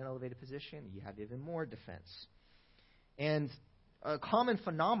you are in an elevated position, you have even more defense. And a common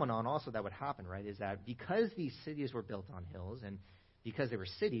phenomenon also that would happen, right, is that because these cities were built on hills and because they were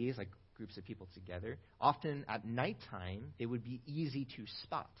cities, like groups of people together, often at nighttime they would be easy to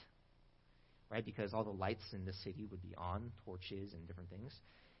spot, right, because all the lights in the city would be on, torches and different things.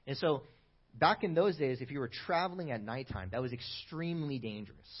 And so back in those days, if you were traveling at nighttime, that was extremely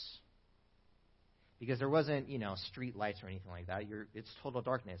dangerous because there wasn't, street lights or anything like that. It's total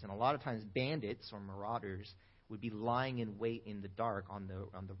darkness. And a lot of times bandits or marauders would be lying in wait in the dark on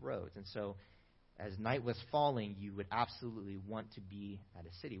the roads. And so as night was falling, you would absolutely want to be at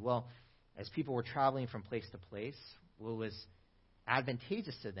a city. Well, as people were traveling from place to place, what was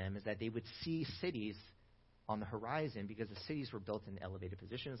advantageous to them is that they would see cities on the horizon because the cities were built in elevated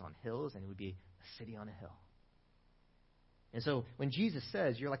positions on hills, and it would be a city on a hill. And so when Jesus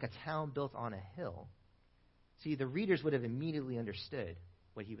says you're like a town built on a hill, see, the readers would have immediately understood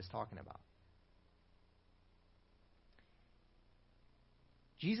what he was talking about.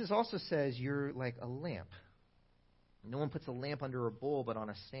 Jesus also says you're like a lamp. No one puts a lamp under a bowl but on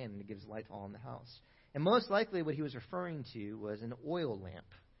a stand, and it gives light to all in the house. And most likely what he was referring to was an oil lamp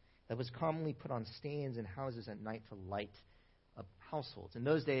that was commonly put on stands in houses at night to light up households. In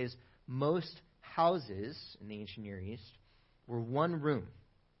those days, most houses in the ancient Near East were one room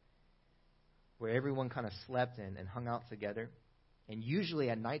where everyone kind of slept and hung out together. And usually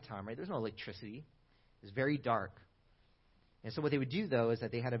at nighttime, right, there's no electricity. It's very dark. And so what they would do, though, is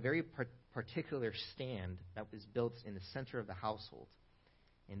that they had a very particular stand that was built in the center of the household.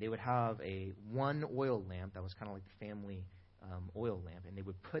 And they would have one oil lamp that was kind of like the family oil lamp. And they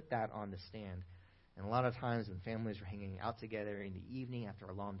would put that on the stand. And a lot of times when families were hanging out together in the evening after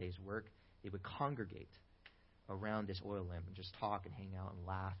a long day's work, they would congregate around this oil lamp and just talk and hang out and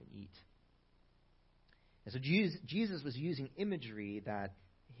laugh and eat. And so Jesus was using imagery that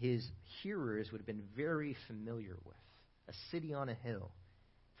his hearers would have been very familiar with. A city on a hill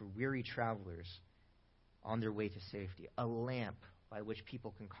for weary travelers on their way to safety. A lamp by which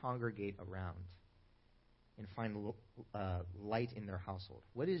people can congregate around and find light in their household.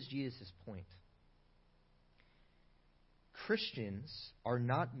 What is Jesus' point? Christians are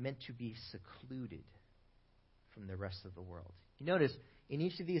not meant to be secluded from the rest of the world. You notice, in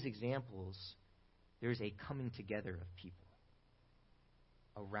each of these examples, there's a coming together of people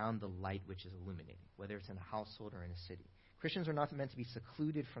around the light which is illuminating, whether it's in a household or in a city. Christians are not meant to be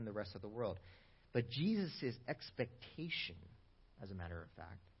secluded from the rest of the world. But Jesus' expectation, as a matter of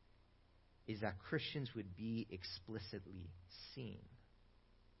fact, is that Christians would be explicitly seen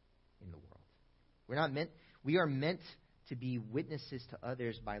in the world. We are meant to be witnesses to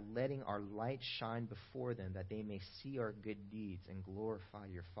others by letting our light shine before them, that they may see our good deeds and glorify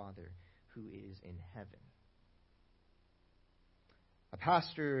your Father who is in heaven. A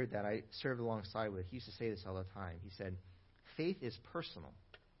pastor that I served alongside with, he used to say this all the time. He said, faith is personal,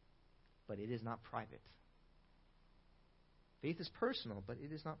 but it is not private. Faith is personal, but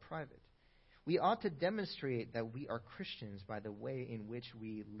it is not private. We ought to demonstrate that we are Christians by the way in which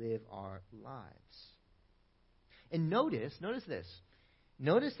we live our lives. And notice this.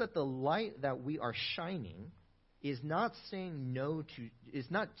 Notice that the light that we are shining is not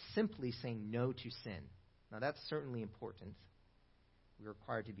simply saying no to sin. Now that's certainly important. We're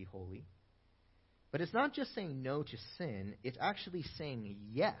required to be holy. But it's not just saying no to sin, it's actually saying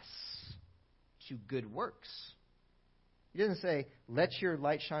yes to good works. He doesn't say, let your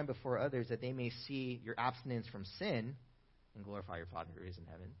light shine before others that they may see your abstinence from sin and glorify your Father who is in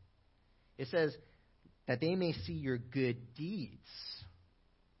heaven. It says that they may see your good deeds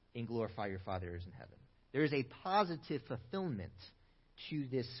and glorify your Father who is in heaven. There is a positive fulfillment to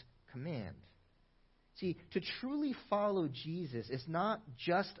this command. See, to truly follow Jesus is not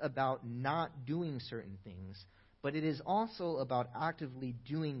just about not doing certain things, but it is also about actively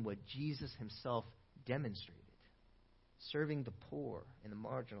doing what Jesus himself demonstrated. Serving the poor and the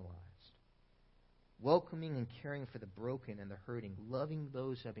marginalized. Welcoming and caring for the broken and the hurting. Loving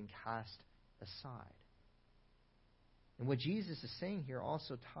those who have been cast aside. And what Jesus is saying here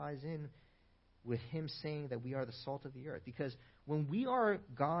also ties in with him saying that we are the salt of the earth. Because when we are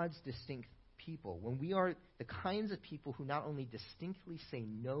God's distinct people, when we are the kinds of people who not only distinctly say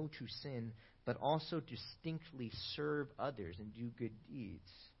no to sin, but also distinctly serve others and do good deeds,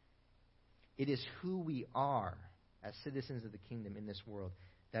 it is who we are as citizens of the kingdom in this world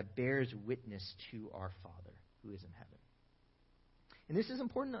that bears witness to our Father who is in heaven. And this is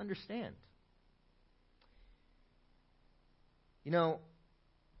important to understand. You know,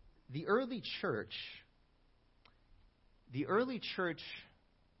 the early church,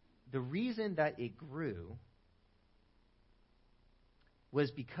 the reason that it grew was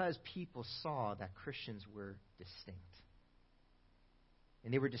because people saw that Christians were distinct.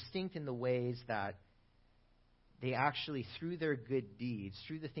 And they were distinct in the ways that they actually, through their good deeds,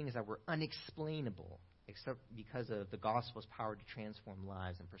 through the things that were unexplainable, except because of the gospel's power to transform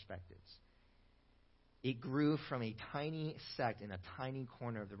lives and perspectives, it grew from a tiny sect in a tiny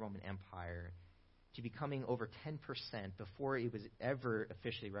corner of the Roman Empire to becoming over 10% before it was ever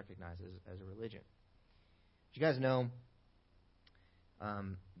officially recognized as a religion. You guys know,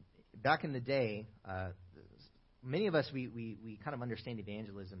 back in the day, many of us, we kind of understand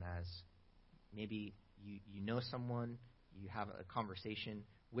evangelism as maybe you know someone, you have a conversation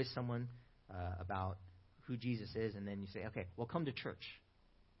with someone about who Jesus is, and then you say, okay, well, come to church.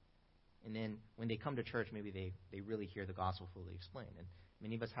 And then when they come to church, maybe they really hear the gospel fully explained. And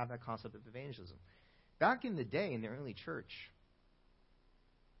many of us have that concept of evangelism. Back in the day, in the early church,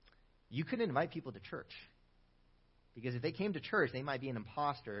 you couldn't invite people to church. Because if they came to church, they might be an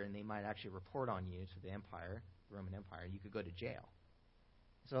imposter, and they might actually report on you to the empire, the Roman Empire, and you could go to jail.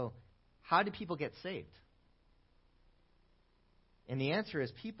 So how did people get saved? And the answer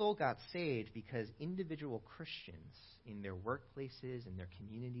is people got saved because individual Christians in their workplaces, in their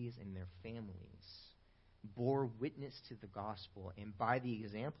communities, in their families bore witness to the gospel, and by the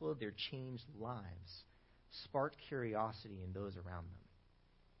example of their changed lives, sparked curiosity in those around them.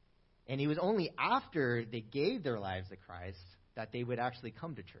 And it was only after they gave their lives to Christ that they would actually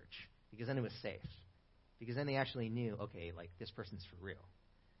come to church, because then it was safe. Because then they actually knew, okay, like, this person's for real.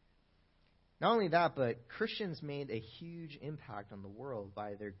 Not only that, but Christians made a huge impact on the world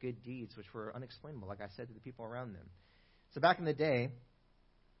by their good deeds, which were unexplainable, like I said, to the people around them. So back in the day,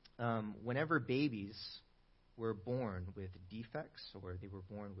 whenever babies were born with defects or they were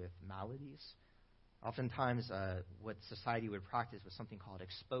born with maladies, oftentimes what society would practice was something called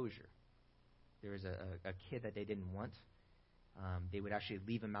exposure. There was a kid that they didn't want. They would actually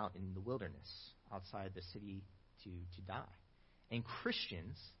leave him out in the wilderness outside the city to die. And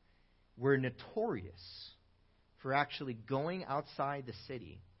Christians were notorious for actually going outside the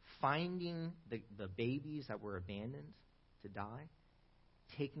city, finding the babies that were abandoned to die,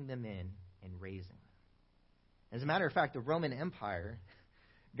 taking them in and raising them. As a matter of fact, the Roman Empire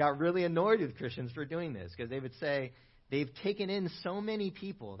got really annoyed with Christians for doing this, because they would say they've taken in so many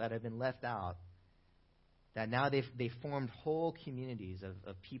people that have been left out that now they've formed whole communities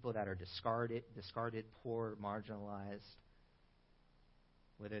of people that are discarded, poor, marginalized,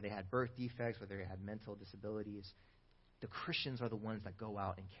 whether they had birth defects, whether they had mental disabilities. The Christians are the ones that go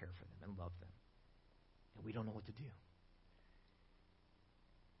out and care for them and love them. And we don't know what to do.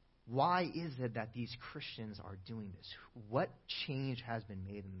 Why is it that these Christians are doing this? What change has been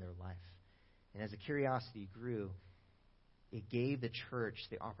made in their life? And as the curiosity grew, it gave the church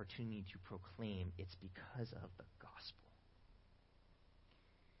the opportunity to proclaim it's because of the gospel.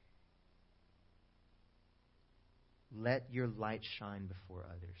 Let your light shine before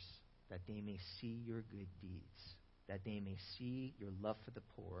others, that they may see your good deeds, that they may see your love for the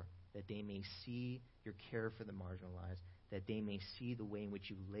poor, that they may see your care for the marginalized, that they may see the way in which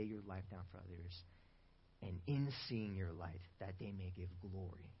you lay your life down for others, and in seeing your light, that they may give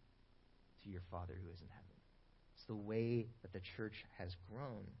glory to your Father who is in heaven. It's the way that the church has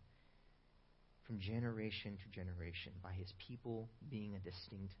grown from generation to generation by his people being a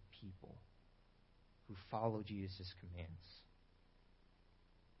distinct people who follow Jesus' commands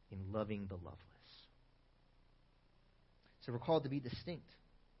in loving the loveless. So we're called to be distinct.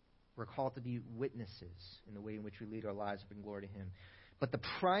 We're called to be witnesses in the way in which we lead our lives to bring glory to him. But the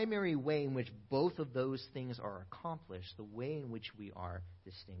primary way in which both of those things are accomplished, the way in which we are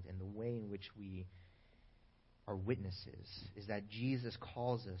distinct and the way in which we are witnesses, is that Jesus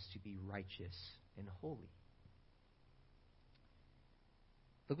calls us to be righteous and holy.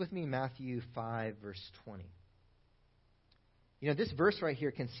 Look with me in Matthew 5, verse 20. You know, this verse right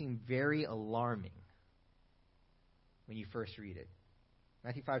here can seem very alarming when you first read it.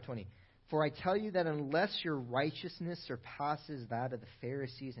 Matthew 5:20. For I tell you that unless your righteousness surpasses that of the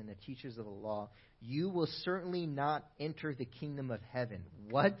Pharisees and the teachers of the law, you will certainly not enter the kingdom of heaven.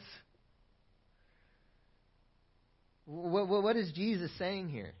 What? What is Jesus saying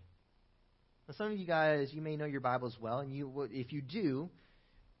here? Now, some of you guys, you may know your Bibles well, and if you do,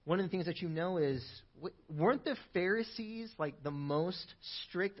 one of the things that you know is, weren't the Pharisees like the most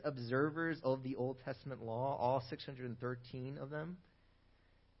strict observers of the Old Testament law, all 613 of them?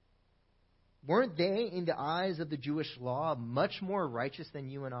 Weren't they, in the eyes of the Jewish law, much more righteous than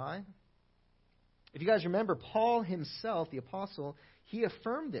you and I? If you guys remember, Paul himself, the apostle, he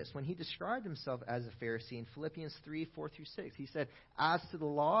affirmed this when he described himself as a Pharisee in Philippians 3, 4 through 6. He said, as to the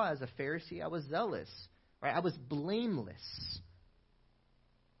law, as a Pharisee, I was zealous. Right? I was blameless.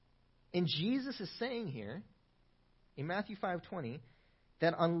 And Jesus is saying here, in Matthew 5:20,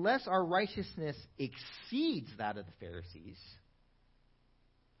 that unless our righteousness exceeds that of the Pharisees,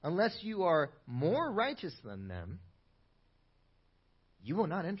 unless you are more righteous than them, you will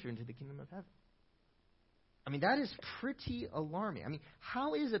not enter into the kingdom of heaven. I mean, that is pretty alarming. I mean,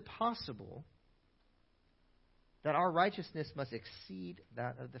 how is it possible that our righteousness must exceed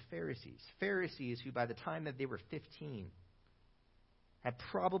that of the Pharisees? Pharisees who, by the time that they were 15, had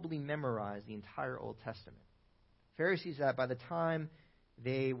probably memorized the entire Old Testament. Pharisees that by the time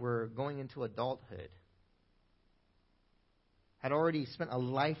they were going into adulthood had already spent a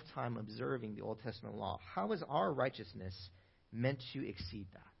lifetime observing the Old Testament law. How is our righteousness meant to exceed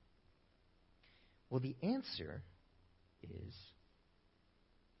that? Well, the answer is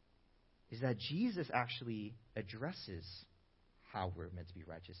that Jesus actually addresses how we're meant to be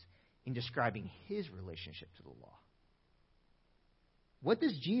righteous in describing his relationship to the law. What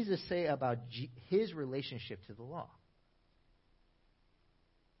does Jesus say about his relationship to the law?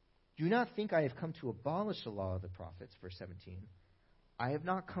 Do not think I have come to abolish the law of the prophets, verse 17. I have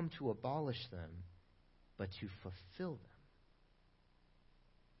not come to abolish them, but to fulfill them.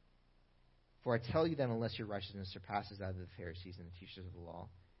 For I tell you that unless your righteousness surpasses that of the Pharisees and the teachers of the law,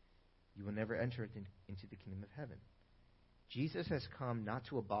 you will never enter into the kingdom of heaven. Jesus has come not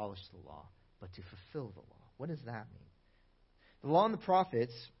to abolish the law, but to fulfill the law. What does that mean? The law and the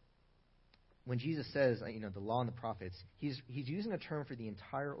prophets, when Jesus says, the law and the prophets, he's using a term for the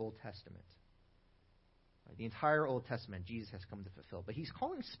entire Old Testament. Right? The entire Old Testament Jesus has come to fulfill. But he's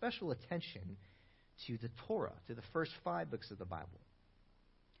calling special attention to the Torah, to the first 5 books of the Bible.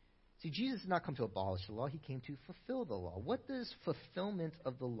 See, Jesus did not come to abolish the law. He came to fulfill the law. What does fulfillment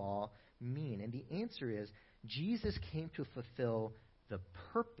of the law mean? And the answer is, Jesus came to fulfill the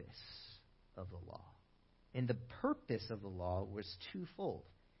purpose of the law. And the purpose of the law was twofold.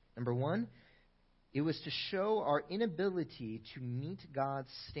 Number one, it was to show our inability to meet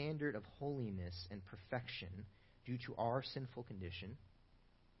God's standard of holiness and perfection due to our sinful condition.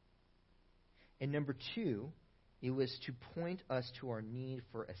 And number two, it was to point us to our need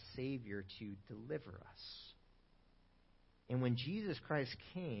for a Savior to deliver us. And when Jesus Christ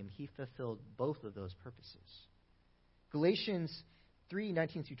came, he fulfilled both of those purposes. Galatians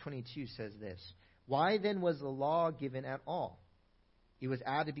 3:19-22 says this, "Why then was the law given at all? It was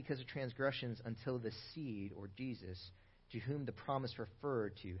added because of transgressions until the seed, or Jesus, to whom the promise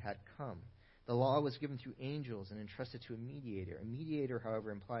referred to, had come. The law was given through angels and entrusted to a mediator. A mediator,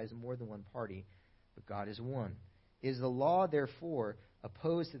 however, implies more than one party, but God is one. Is the law, therefore,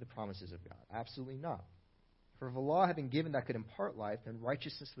 opposed to the promises of God? Absolutely not. For if a law had been given that could impart life, then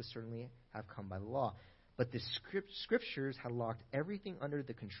righteousness would certainly have come by the law. But the Scriptures had locked everything under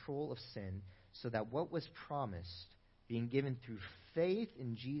the control of sin, so that what was promised, being given through faith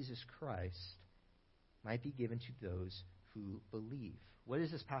in Jesus Christ, might be given to those who believe." What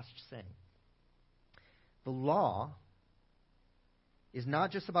is this passage saying? The law is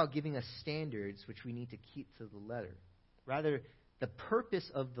not just about giving us standards which we need to keep to the letter. Rather, the purpose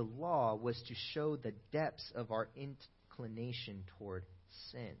of the law was to show the depths of our inclination toward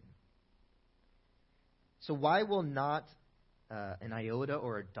sin. So why will not an iota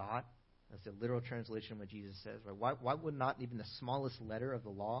or a dot, that's the literal translation of what Jesus says, right? Why would not even the smallest letter of the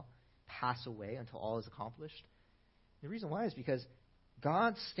law pass away until all is accomplished? The reason why is because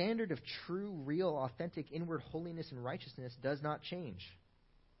God's standard of true, real, authentic, inward holiness and righteousness does not change.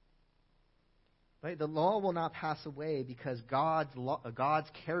 Right? The law will not pass away because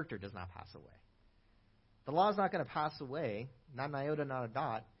God's character does not pass away. The law is not going to pass away, not an iota, not a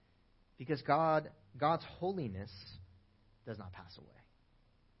dot, because God's holiness does not pass away.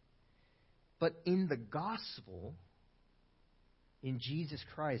 But in the gospel, in Jesus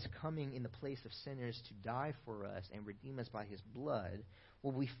Christ coming in the place of sinners to die for us and redeem us by his blood,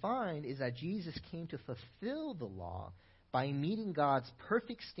 what we find is that Jesus came to fulfill the law by meeting God's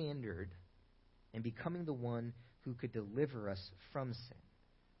perfect standard and becoming the one who could deliver us from sin.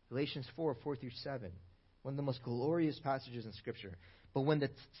 Galatians 4:4-7, one of the most glorious passages in Scripture. "But when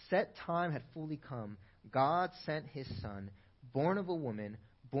the set time had fully come, God sent his Son, born of a woman,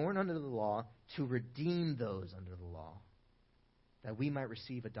 born under the law, to redeem those under the law, that we might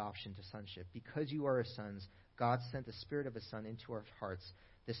receive adoption to sonship. Because you are his sons, God sent the Spirit of his Son into our hearts,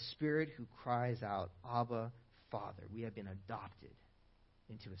 the Spirit who cries out, 'Abba, Father.' We have been adopted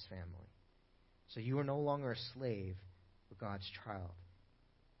into his family. So you are no longer a slave, but God's child.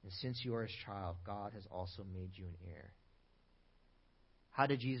 And since you are his child, God has also made you an heir." How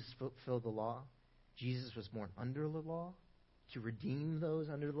did Jesus fulfill the law? Jesus was born under the law to redeem those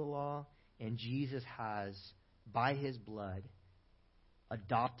under the law, and Jesus has, by his blood,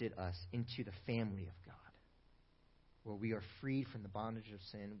 adopted us into the family of God, where we are freed from the bondage of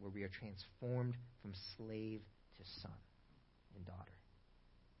sin, where we are transformed from slave to son and daughter.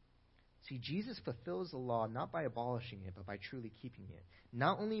 See, Jesus fulfills the law not by abolishing it, but by truly keeping it.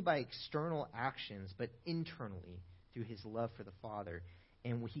 Not only by external actions, but internally through his love for the Father.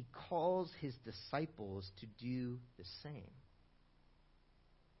 And he calls his disciples to do the same.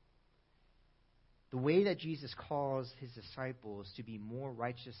 The way that Jesus calls his disciples to be more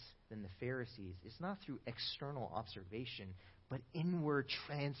righteous than the Pharisees is not through external observation, but inward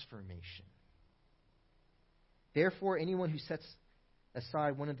transformation. "Therefore, anyone who sets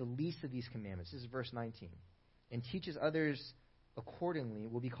aside one of the least of these commandments," this is verse 19, "and teaches others accordingly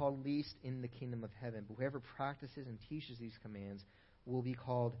will be called least in the kingdom of heaven. But whoever practices and teaches these commands will be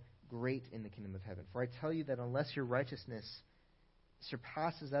called great in the kingdom of heaven. For I tell you that unless your righteousness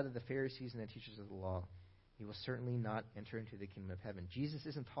surpasses that of the Pharisees and the teachers of the law, you will certainly not enter into the kingdom of heaven." Jesus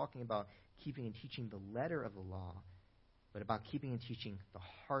isn't talking about keeping and teaching the letter of the law, but about keeping and teaching the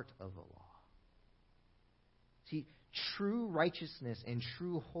heart of the law. See, True righteousness and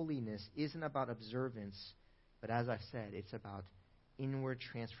true holiness isn't about observance, but as I said, it's about inward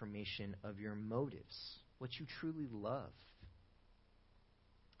transformation of your motives, what you truly love.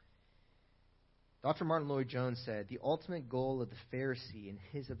 Dr. Martin Lloyd-Jones said, the ultimate goal of the Pharisee in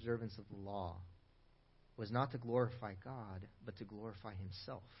his observance of the law was not to glorify God, but to glorify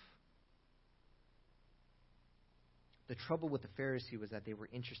himself. The trouble with the Pharisee was that they were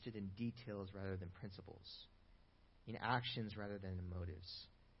interested in details rather than principles, in actions rather than in motives,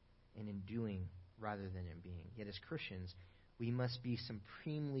 and in doing rather than in being. Yet as Christians, we must be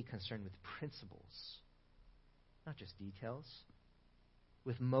supremely concerned with principles, not just details,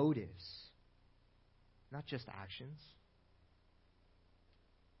 with motives, not just actions,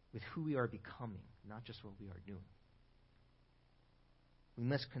 with who we are becoming, not just what we are doing. We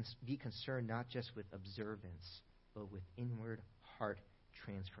must be concerned not just with observance, but with inward heart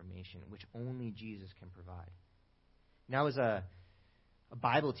transformation, which only Jesus can provide. Now, I was a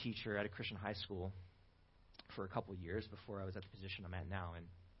Bible teacher at a Christian high school for a couple of years before I was at the position I'm at now. And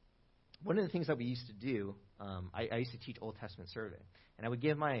one of the things that we used to do, I used to teach Old Testament survey. And I would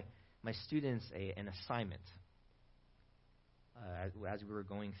give my students an assignment as we were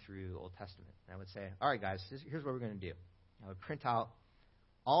going through Old Testament. And I would say, all right, guys, here's what we're going to do. I would print out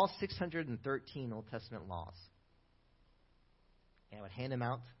all 613 Old Testament laws. And I would hand them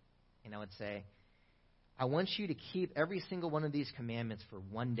out, and I would say, I want you to keep every single one of these commandments for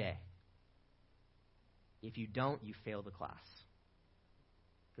one day. If you don't, you fail the class.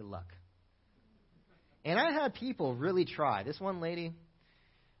 Good luck. And I had people really try. This one lady,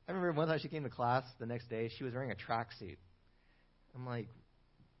 I remember one time she came to class the next day, she was wearing a tracksuit. I'm like,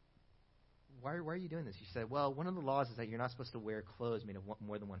 why are you doing this? She said, well, one of the laws is that you're not supposed to wear clothes made of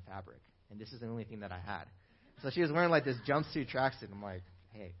more than one fabric. And this is the only thing that I had. So she was wearing like this jumpsuit tracksuit. I'm like,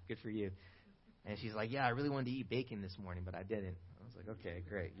 hey, good for you. And she's like, yeah, I really wanted to eat bacon this morning, but I didn't. I was like, okay,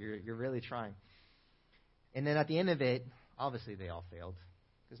 great. You're really trying. And then at the end of it, obviously they all failed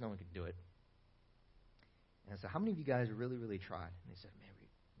because no one could do it. And I said, how many of you guys really, really tried? And they said,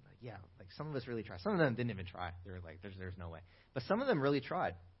 man, some of us really tried. Some of them didn't even try. They were like, there's no way. But some of them really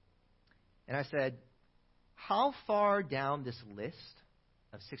tried. And I said, how far down this list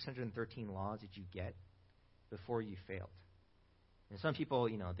of 613 laws did you get before you failed? And some people,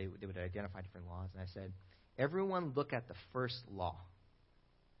 they would identify different laws. And I said, everyone look at the first law.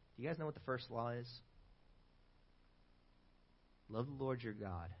 Do you guys know what the first law is? Love the Lord your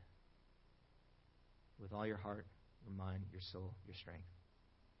God with all your heart, your mind, your soul, your strength.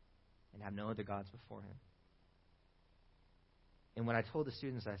 And have no other gods before him. And when I told the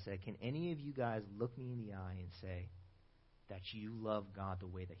students, I said, can any of you guys look me in the eye and say that you love God the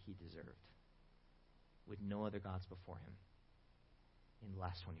way that he deserved, with no other gods before him in the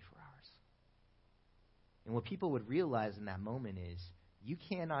last 24 hours? And what people would realize in that moment is you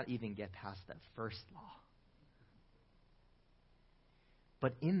cannot even get past that first law.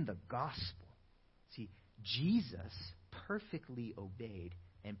 But in the gospel, see, Jesus perfectly obeyed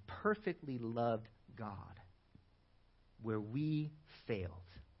and perfectly loved God where we failed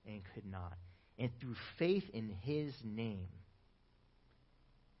and could not. And through faith in his name,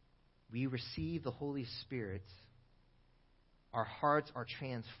 we receive the Holy Spirit. Our hearts are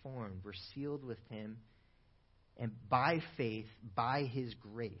transformed. We're sealed with him. And by faith, by his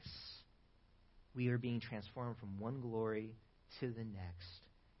grace, we are being transformed from one glory to the next,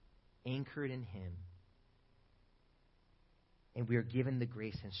 anchored in him. And we are given the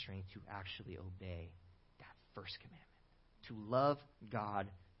grace and strength to actually obey that first commandment, to love God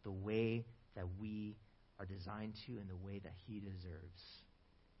the way that we are designed to and the way that he deserves.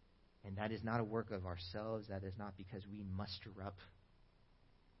 And that is not a work of ourselves. That is not because we muster up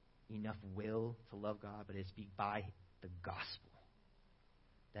enough will to love God, but it's by the gospel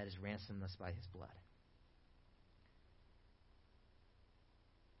that has ransomed us by his blood.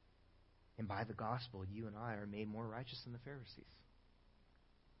 And by the gospel, you and I are made more righteous than the Pharisees.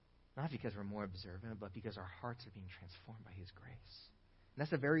 Not because we're more observant, but because our hearts are being transformed by his grace. And that's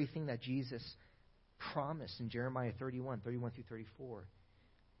the very thing that Jesus promised in Jeremiah 31 through 34.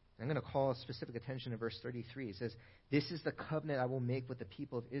 I'm going to call specific attention to verse 33. It says, this is the covenant I will make with the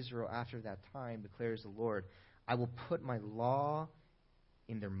people of Israel after that time, declares the Lord. I will put my law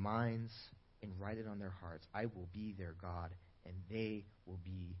in their minds and write it on their hearts. I will be their God, and they will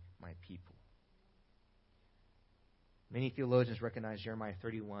be my people. Many theologians recognize Jeremiah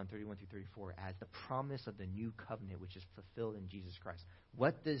 31 through 34 as the promise of the new covenant, which is fulfilled in Jesus Christ.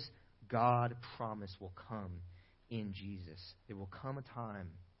 What does God promise will come in Jesus? There will come a time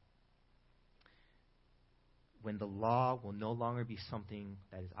when the law will no longer be something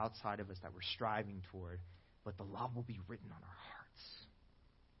that is outside of us that we're striving toward, but the law will be written on our hearts.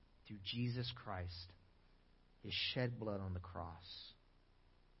 Through Jesus Christ, his shed blood on the cross,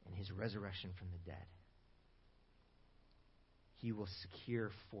 and his resurrection from the dead, he will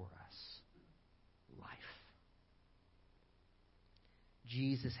secure for us life.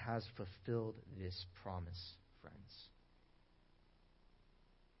 Jesus has fulfilled this promise, friends.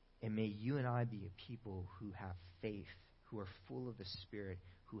 And may you and I be a people who have faith, who are full of the Spirit,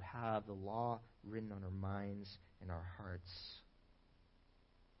 who have the law written on our minds and our hearts,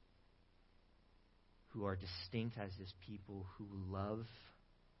 who are distinct as this people who love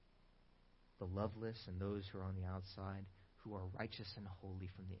the loveless and those who are on the outside, who are righteous and holy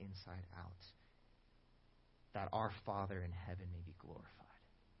from the inside out, that our Father in heaven may be glorified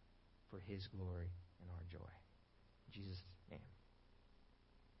for his glory and our joy. In Jesus' name.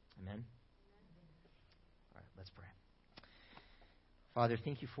 Amen? All right, let's pray. Father,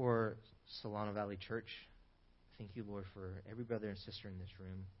 thank you for Solano Valley Church. Thank you, Lord, for every brother and sister in this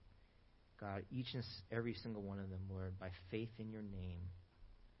room. God, each and every single one of them, Lord, by faith in your name,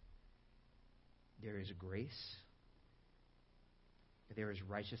 there is grace, there is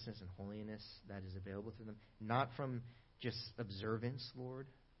righteousness and holiness that is available to them, not from just observance, Lord,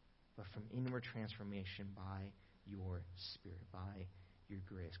 but from inward transformation by your Spirit, by your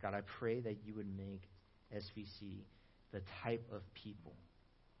grace. God, I pray that you would make SVC the type of people,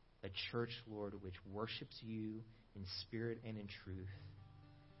 a church, Lord, which worships you in spirit and in truth.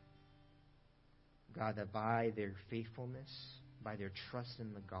 God, that by their faithfulness, by their trust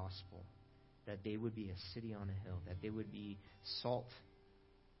in the gospel, that they would be a city on a hill, that they would be salt,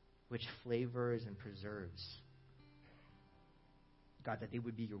 which flavors and preserves. God, that they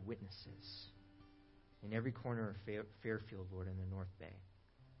would be your witnesses in every corner of Fairfield, Lord, in the North Bay.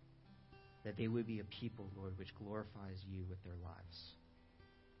 That they would be a people, Lord, which glorifies you with their lives.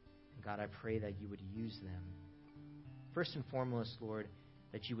 And God, I pray that you would use them. First and foremost, Lord,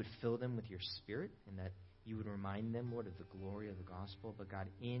 that you would fill them with your Spirit and that you would remind them, Lord, of the glory of the gospel. But God,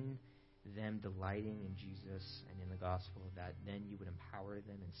 in them delighting in Jesus and in the gospel, that then you would empower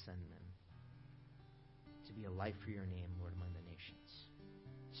them and send them to be a light for your name, Lord, among the nations,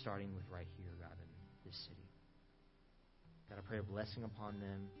 starting with right here, God, in this city. God, I pray a blessing upon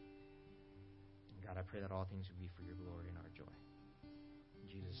them. And God, I pray that all things would be for your glory and our joy. In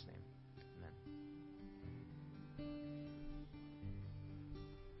Jesus' name, amen.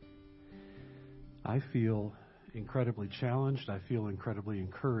 I feel incredibly challenged. I feel incredibly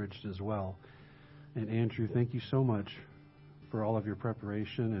encouraged as well. And Andrew, thank you so much for all of your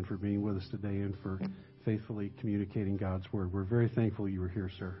preparation and for being with us today and for faithfully communicating God's word. We're very thankful you were here,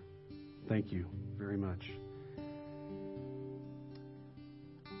 sir. Thank you very much.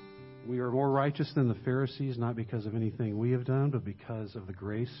 We are more righteous than the Pharisees, not because of anything we have done, but because of the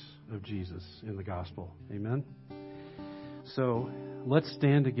grace of Jesus in the gospel. Amen? So let's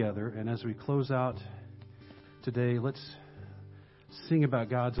stand together, and as we close out today, let's sing about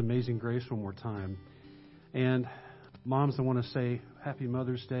God's amazing grace one more time. And moms, I want to say Happy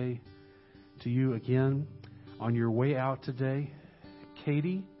Mother's Day to you again. On your way out today,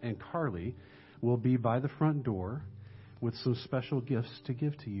 Katie and Carly will be by the front door with some special gifts to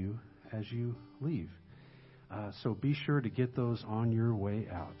give to you as you leave. So be sure to get those on your way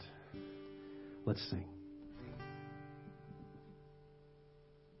out. Let's sing.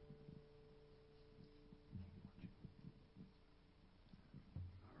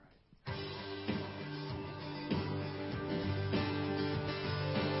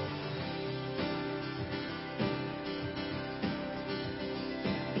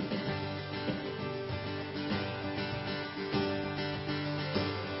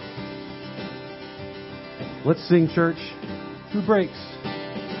 Let's sing, church. Who breaks?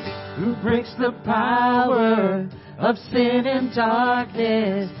 Who breaks the power of sin and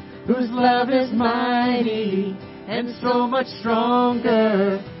darkness, whose love is mighty and so much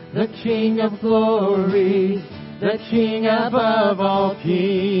stronger, the King of glory, the King above all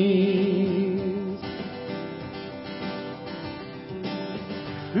kings.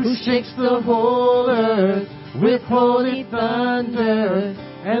 Who shakes the whole earth with holy thunder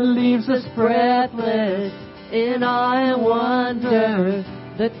and leaves us breathless in awe and wonder,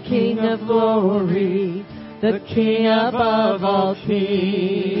 the King of glory, the King above all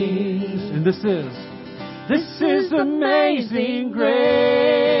kings. And this is amazing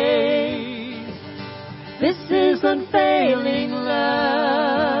grace. This is unfailing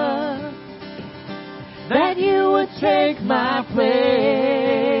love, that you would take my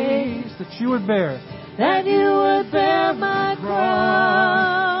place, that you would bear my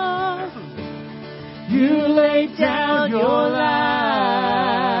cross. You laid down your life,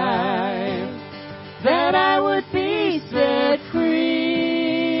 that I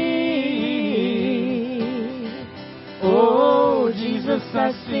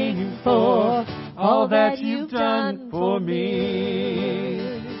sing for all that you've done for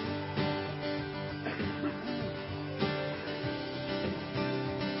me.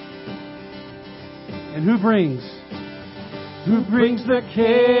 And who brings the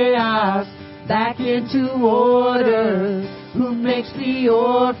chaos back into order? Who makes the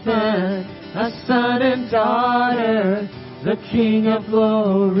orphan a son and daughter? The King of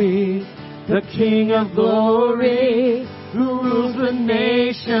glory, the King of glory, who rules the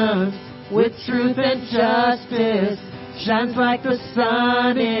nations with truth and justice, shines like the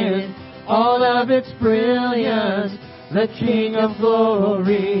sun in all of its brilliance. The King of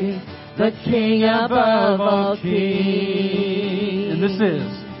glory, the King above all kings. And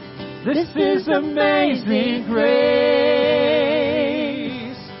this is amazing grace.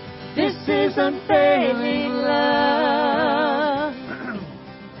 This is unfailing love,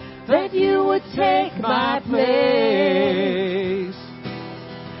 that you would take my place,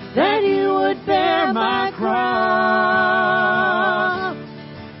 that you would bear my cross.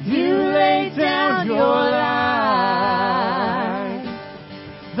 You laid down your life,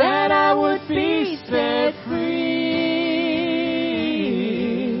 that I would be set free.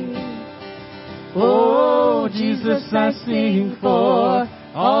 Oh, Jesus, I sing for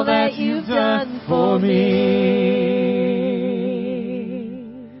all that you've done for me.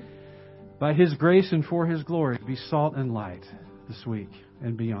 By His grace and for His glory, be salt and light this week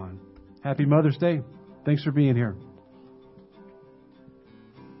and beyond. Happy Mother's Day. Thanks for being here.